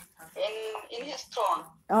 In his throne.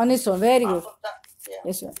 On his throne. Very good. Yeah.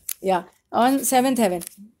 Yes, sir. Yeah. On seventh heaven.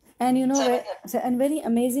 And Seventh and very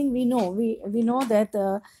amazing, we know that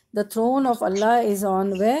the throne of Allah is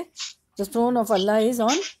on where? The throne of Allah is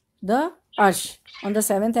on the Arsh, on the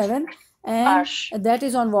seventh heaven, and Arsh. that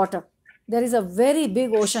is on water. There is a very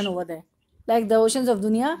big ocean over there, like the oceans of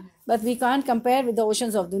dunya, but we can't compare with the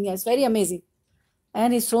oceans of dunya. It's very amazing.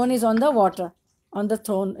 And his throne is on the water. On the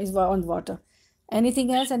throne is on water.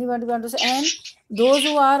 Anything else anybody want to say? And those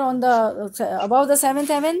who are on the above the seventh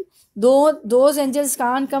heaven, those angels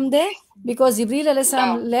can't come there because Jibreel alayhi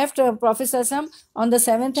salam left Prophet sallam on the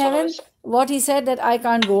seventh heaven. What he said that I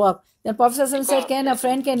can't go up. Then Prophet sallam said, can a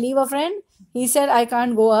friend can leave a friend? He said, I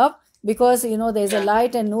can't go up because there's a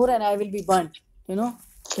light and nur and I will be burnt.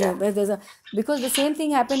 Yeah, because the same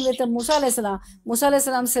thing happened with Musa alayhi salam. Musa alayhi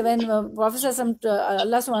salam said when Prophet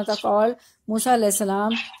Allah subhanahu wa ta'ala called Musa alayhi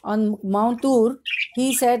salam on Mount Tur,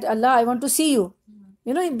 he said, Allah, I want to see you.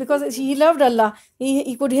 Because he loved Allah.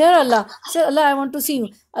 He could hear Allah. He said, Allah, I want to see you.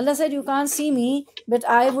 Allah said, you can't see me, but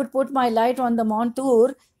I would put my light on the Mount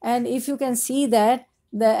Tur, and if you can see that,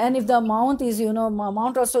 and if the mount is,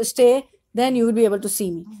 mount also stay, then you will be able to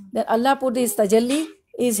see me. Then Allah put his tajalli,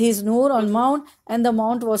 is his nur on mount, and the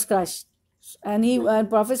mount was crushed. And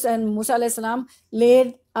Prophet and Musa alayhi salam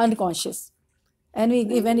laid unconscious. And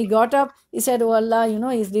when he got up, he said, oh Allah,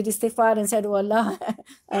 he did istighfar and said, oh Allah,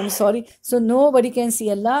 I'm sorry. So nobody can see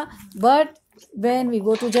Allah. But when we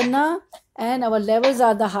go to Jannah and our levels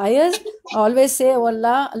are the highest, always say, oh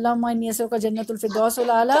Allah, Allahumma inni as'aluka jannatul firdaus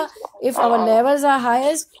al-a'la. If our levels are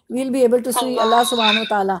highest, we'll be able to see Allah subhanahu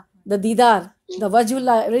wa ta'ala, the didar, the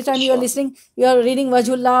wajhullah. Every time you are listening, you are reading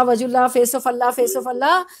wajhullah, face of Allah, face of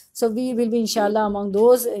Allah. So we will be inshallah among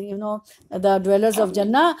those, the dwellers of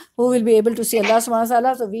Jannah who will be able to see Allah subhanahu wa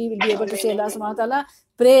ta'ala. So we will be able to see Allah subhanahu wa ta'ala.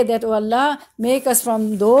 Pray that, oh Allah, make us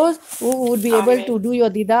from those who would be able to do your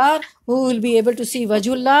didar, who will be able to see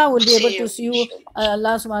wajhullah, who will be able to see you,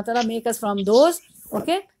 Allah subhanahu wa ta'ala. Make us from those.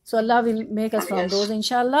 Okay. So Allah will make us from those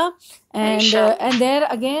inshallah. And there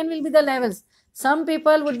again will be the levels. Some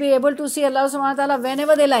people would be able to see Allah subhanahu wa ta'ala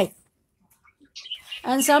whenever they like.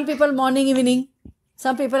 And some people morning, evening.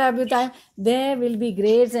 Some people have the time. There will be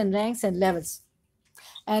grades and ranks and levels.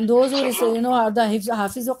 And those who are the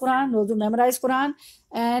Hafiz of Quran, those who memorize Quran,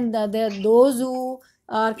 and those who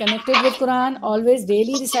are connected with Quran, always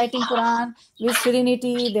daily reciting Quran with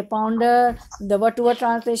serenity, they ponder the word-to-word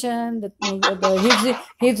translation, the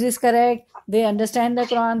hifz is correct, they understand the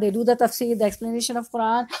Quran, they do the tafsir, the explanation of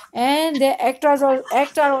Quran, and they act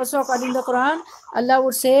are also according to the Quran. Allah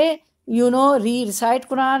would say, recite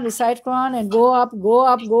Quran and go up,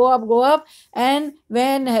 and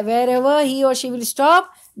wherever he or she will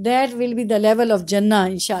stop, that will be the level of Jannah,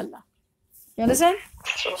 inshallah. You understand?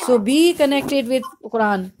 So be connected with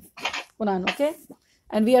Quran, okay?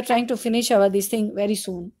 And we are trying to finish this thing very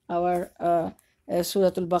soon, our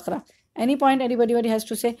Suratul Baqarah. Any point anybody has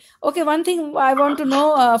to say? Okay, one thing I want to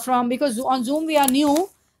know because on Zoom we are new.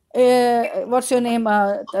 What's your name?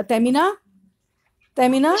 Tamina?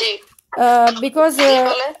 Because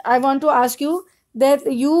I want to ask you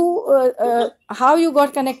that you how you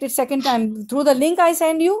got connected second time? Through the link I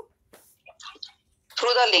send you?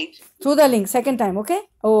 Through the link second time, okay?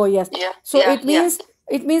 Oh yes. Yeah. So it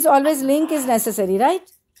means always link is necessary, right?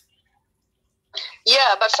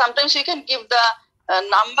 Yeah, but sometimes you can give the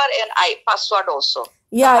number and password also.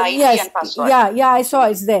 Yeah, ID yes. and password. Yeah, I saw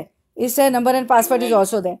it's there. It said number and password is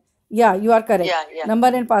also there. Yeah, you are correct. Yeah. Number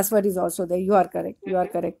and password is also there. You are correct. You are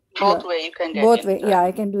correct. Both way you can get Both it. way. Yeah,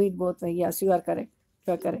 I can do it both way. Yes, you are correct.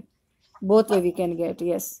 You are correct. Both way we can get.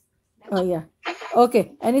 Yes. Oh yeah.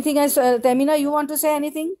 Okay. Anything else, Tamina? You want to say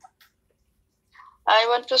anything? I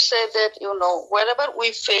want to say that, wherever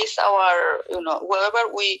we face our,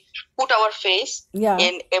 wherever we put our face, Yeah.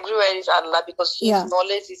 in everywhere is Allah, because His Yeah.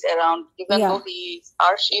 knowledge is around. Even Yeah. though His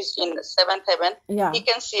arsh is in seventh heaven, Yeah. He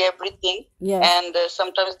can see everything. Yes. And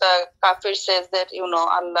sometimes the kafir says that,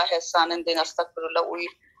 Allah has son, and then astaghfirullah,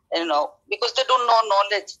 because they don't know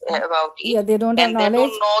knowledge about it. Yeah, they don't have And they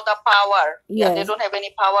knowledge. don't know the power. Yeah, they Yes. don't have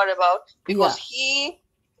any power about, because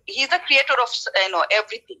He's the creator of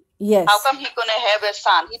everything. Yes. How come he's gonna have a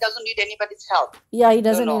son? He doesn't need anybody's help. Yeah, he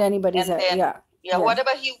doesn't need anybody's And help. then, Yeah.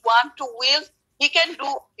 whatever he want to will, he can do.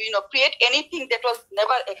 Create anything that was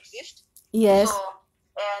never exist. Yes. So,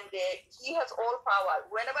 and he has all power.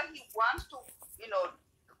 Whenever he wants to,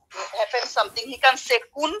 happen something, he can say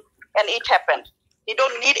kun, and it happened. He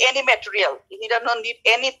don't need any material. He does not need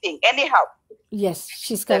anything, any help. Yes,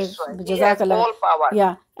 she's correct. That's right. He has Jazakallah. all power.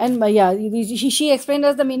 Yeah, and she explained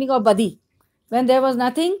us the meaning of badi. When there was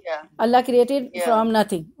nothing, Yeah. Allah created Yeah. from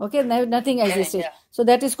nothing. Okay, nothing existed. yeah. So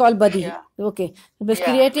that is called badi. Yeah. Okay, but Yeah.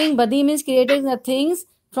 creating badi means creating the things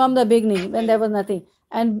from the beginning when there was nothing.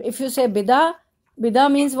 And if you say bida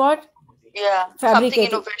means what? Yeah. Fabricated. Something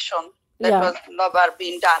innovation that Yeah. was never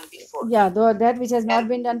been done before. Yeah, though that which has not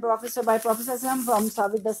been done by Prophet from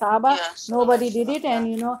with the Sahaba, Yes. nobody did it, and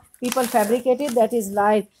people fabricated. That is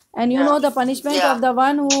life. And Yeah. the punishment Yeah. of the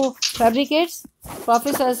one who fabricates.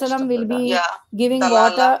 Prophet ﷺ will be Yeah. giving Dalala.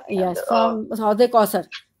 water. Yes, from Hawd Kausar.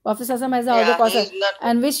 Prophet ﷺ has a Hawd Kausar. he's not.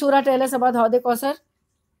 And which surah tell us about Hawd Kausar?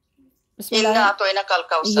 Bismillah. Inna atoina kal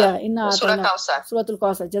kausar. Yeah, Inna Surah Atayna. Kausar. Suratul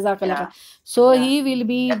Kausar. Jazakallah. Yeah. khair. So Yeah. he will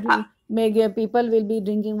be people will be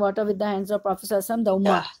drinking water with the hands of Prophet ﷺ, the Ummah.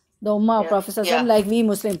 Yeah. The Ummah of Yeah. Prophet ﷺ, Yeah. like we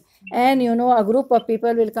Muslim. And a group of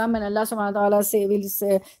people will come and Allah subhanahu wa ta'ala will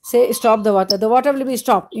say stop the water. The water will be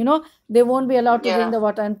stopped. They won't be allowed to Yeah. drink the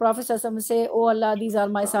water. And Prophet ﷺ will say, oh Allah, these are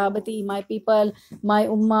my sahabati, my people, my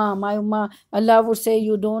ummah. Allah would say,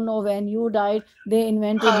 you don't know when you died, they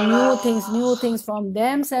invented new things from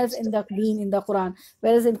themselves in the deen, in the Quran.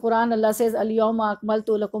 Whereas in Quran, Allah says, Al-yawma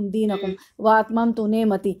akmaltu lakum deenakum wa atmamtu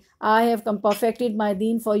ne'mati. I have perfected my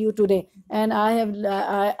deen for you today. And I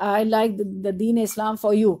like the deen Islam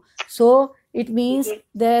for you. So it means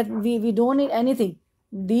that we don't need anything.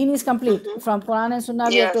 Deen is complete. From Quran and Sunnah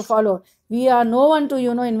we have to Yes. follow. We are no one to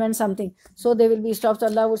invent something. So they will be stopped.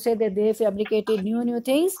 Allah would say that they fabricated new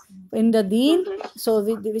things in the deen. So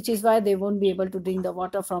which is why they won't be able to drink the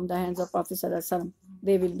water from the hands of Prophet Sallallahu Alaihi Wasallam.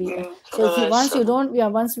 They will be. So if once you don't,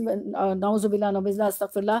 Nauzubillah,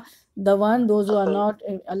 astaghfirullah, those who are not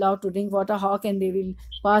allowed to drink water, how can they will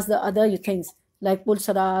pass the other things? Like Pul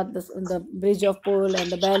Sarat, the bridge of Pul,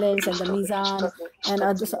 and the balance, and the Mizan, and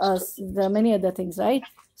there are many other things, right?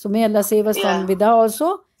 So may Allah save us from Vida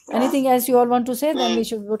also. Anything else you all want to say? Then we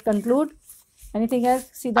would conclude. Anything else?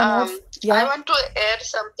 See the notes? I want to add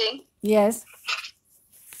something. Yes.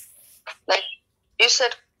 Like you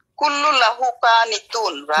said, kullu lahu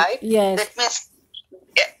qanitun, right? Yes. That means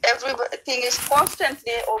everything is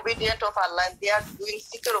constantly obedient of Allah, and they are doing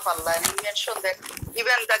zikr of Allah. And you mentioned that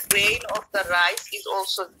even the grain of the rice is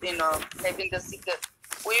also, having the zikr.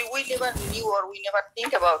 We never knew, or we never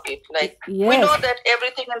think about it. Like we Yes. know that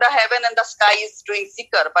everything in the heaven and the sky is doing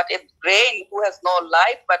zikr, but a grain who has no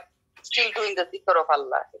life but still doing the zikr of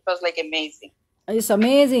Allah. It was like amazing. It's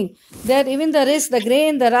amazing that even the risk, the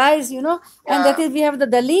grain, the rice, and that is we have the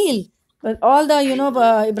dalil. But all the,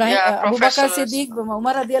 Ibrahim, Abu Bakr professionals. Siddiq,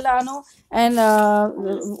 Umar radiallahu anhu, and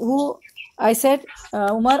who I said,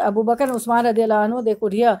 Umar, Abu Bakr, and Usman radiallahu anhu, they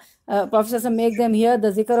could hear. Prophet make them hear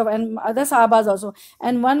the zikr of, and other sahabas also.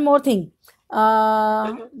 And one more thing.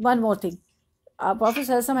 Prophet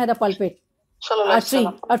had a pulpit,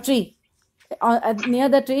 a tree. Near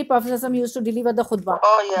the tree, Prophet used to deliver the khutbah,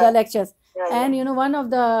 the lectures. And one of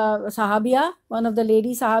the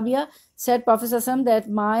lady sahabiya said Prophet that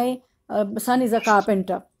my son is a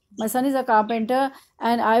carpenter. My son is a carpenter,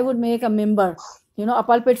 and I would make a mimbar, a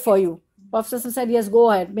pulpit for you. Prophet said, yes, go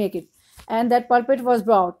ahead, make it. And that pulpit was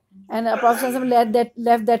brought, and Prophet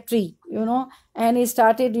left that tree, and he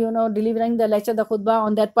started, delivering the lecture, the khutbah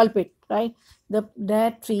on that pulpit, right?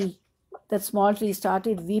 That small tree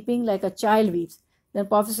started weeping like a child weeps. Then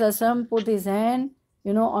Prophet put his hand,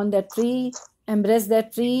 on that tree, embraced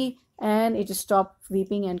that tree, and it stopped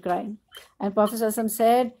weeping and crying. And Prophet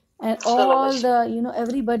said, and all the,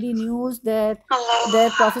 everybody knew that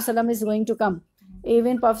Prophet is going to come.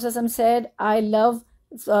 Even Prophet said, I love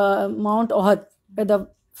Mount Ohad, where the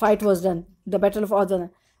fight was done, the battle of Ohad,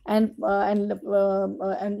 and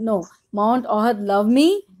no, Mount Ohad love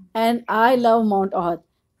me, and I love Mount Ohad.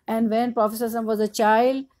 And when Prophet ﷺ was a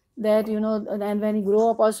child, that and when he grew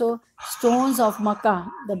up also, stones of Makkah,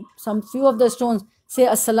 some few of the stones say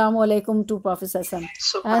Assalamu alaikum to Prophet ﷺ.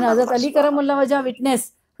 And Hazrat Ali Karamullah Wajah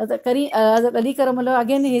witnessed. Hazrat Ali Karamullah,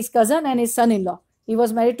 again his cousin and his son-in-law. He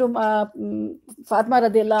was married to Fatima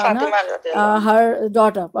radiallahu anha, her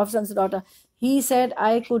daughter, Prophet's daughter. He said,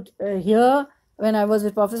 I could hear when I was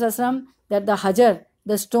with Prophet ﷺ that the Hajar,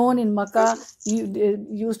 the stone in Makkah,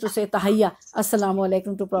 used to say Tahiyya, Assalamu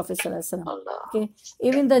alaikum to Prophet ﷺ. Okay,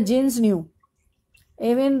 even the jinns knew.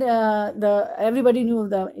 Even everybody knew,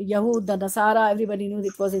 the Yahud, the Nasara, everybody knew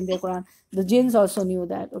it was in their Quran. The jinns also knew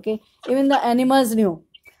that. Okay, even the animals knew.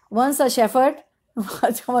 Once a shepherd,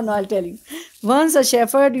 I'll tell you. Once a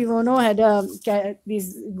shepherd, had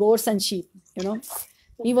these goats and sheep.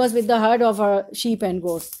 He was with the herd of sheep and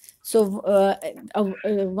goats. So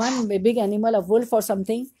one big animal, a wolf or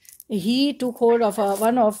something, he took hold of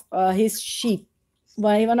one of his sheep,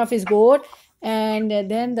 one of his goat, and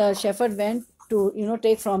then the shepherd went to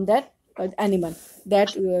take from that animal,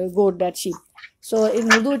 that goat, that sheep. So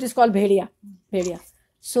in Urdu it is called bhediya.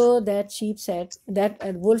 So that sheep said, that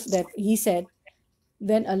wolf, that he said,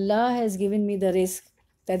 when Allah has given me the risk,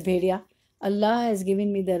 that bhediya, Allah has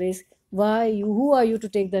given me the risk, who are you to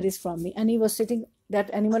take the risk from me? And he was sitting, that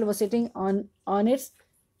animal was sitting on its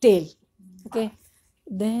tail. Okay,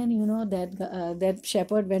 then that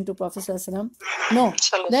shepherd went to Prophet ﷺ. No,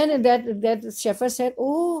 then that shepherd said,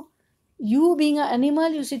 oh, you being an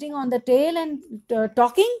animal, you sitting on the tail and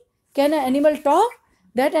talking? Can an animal talk?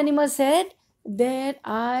 That animal said that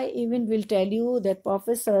I even will tell you that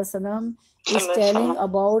Prophet ﷺ is telling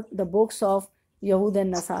about the books of Yahud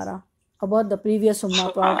and Nasara, about the previous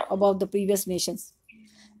ummah, about the previous nations.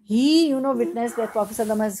 He, witnessed that Prophet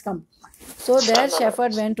ﷺ has come. So that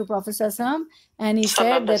shepherd went to Prophet ﷺ and he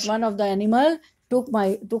said that one of the animal took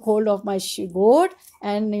hold of my goat,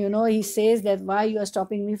 and he says that why you are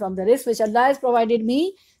stopping me from the risk which Allah has provided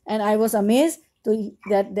me. And I was amazed to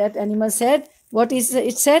that animal said, what is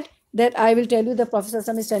it said? That I will tell you, the Prophet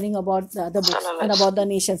ﷺ is telling about the books and about the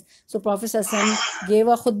nations. So Prophet ﷺ gave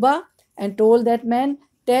a khutbah and told that man,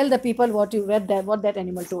 tell the people what that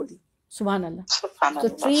animal told you. Subhanallah. So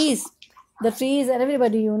the trees and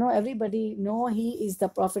everybody know he is the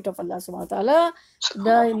Prophet of Allah subhanahu wa ta'ala.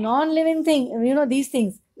 The non-living thing, these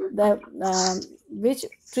things, which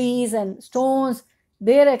trees and stones,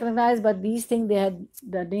 they recognize, but these things, they had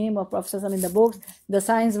the name of Prophet in the books, the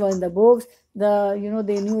signs were in the books, they knew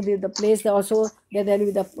the place, also they there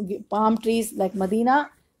with the palm trees like Medina,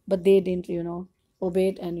 but they didn't obey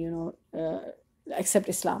it and accept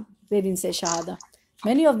Islam. They didn't say Shahada.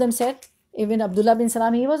 Many of them said, even Abdullah bin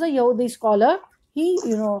Salam, he was a Yahudi scholar. He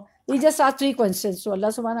just asked 3 questions to Allah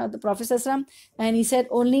subhanahu wa, the Prophet ﷺ, and he said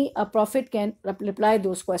only a prophet can reply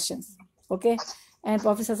those questions. Okay, and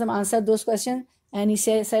Prophet ﷺ answered those questions, and he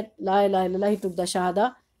said La ilaha illallah. He took the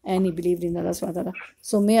Shahada and he believed in Allah subhanahu wa ta'ala.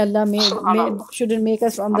 So may Allah shouldn't make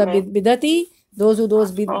us from the bidati, those who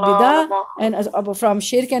bidah and from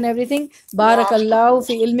shirk and everything. Barakallahu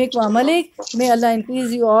fi ilmik wa amalik. May Allah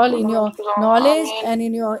increase you all in your knowledge and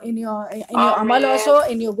in your amal also,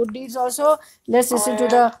 in your good deeds also. Let's listen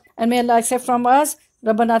to and may Allah accept from us.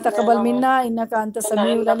 ربنا تقبل منا إنك أنت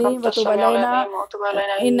السميع العليم وتب علينا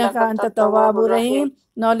إنك أنت التواب الرحيم.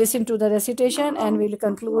 Now listen to the recitation and we'll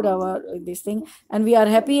conclude this thing. And we are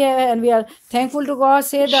happy and we are thankful to God.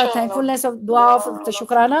 Say the thankfulness of dua of the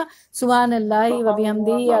shukrana. Subhanallah wa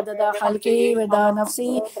bihamdi adada khalqi wa da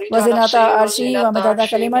nafsi wa zinata arshi wa madada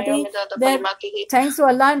kalimati. Then thanks to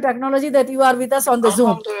Allah and technology that you are with us on the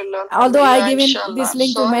Zoom. Although I given this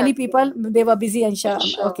link to many people, they were busy.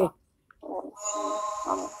 Inshallah. Okay.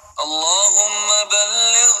 اللهم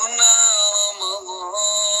بلغنا رمضان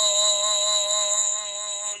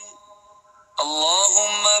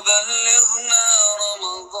اللهم بلغنا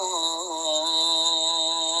رمضان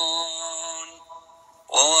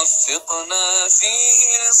ووفقنا فيه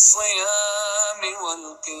للصيام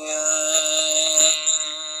والقيام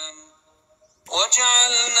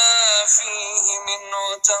واجعلنا فيه من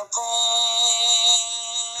عتقائك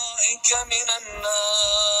من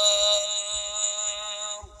النار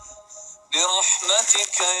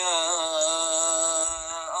برحمتك يا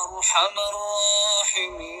أرحم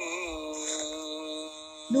الراحمين.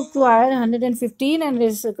 Look to ayah 115 and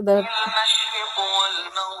is the المشرق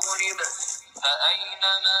والمغرب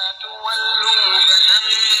فأينما تولوا فثم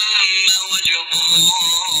وجه الله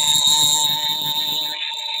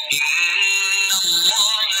إن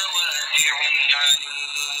الله واسع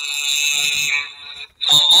عليم.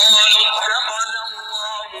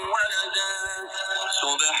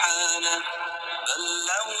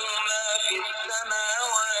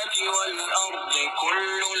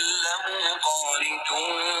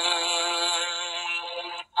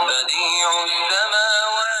 بديع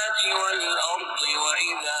السماوات والأرض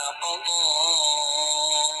وإذا قضى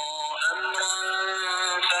أمرا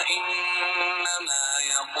فإنما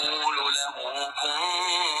يقول له كن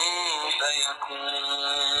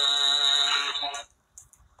فيكون.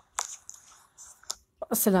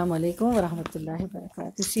 Assalamu alaikum wa rahmatullahi wa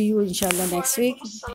barakatuh. See you inshallah next week.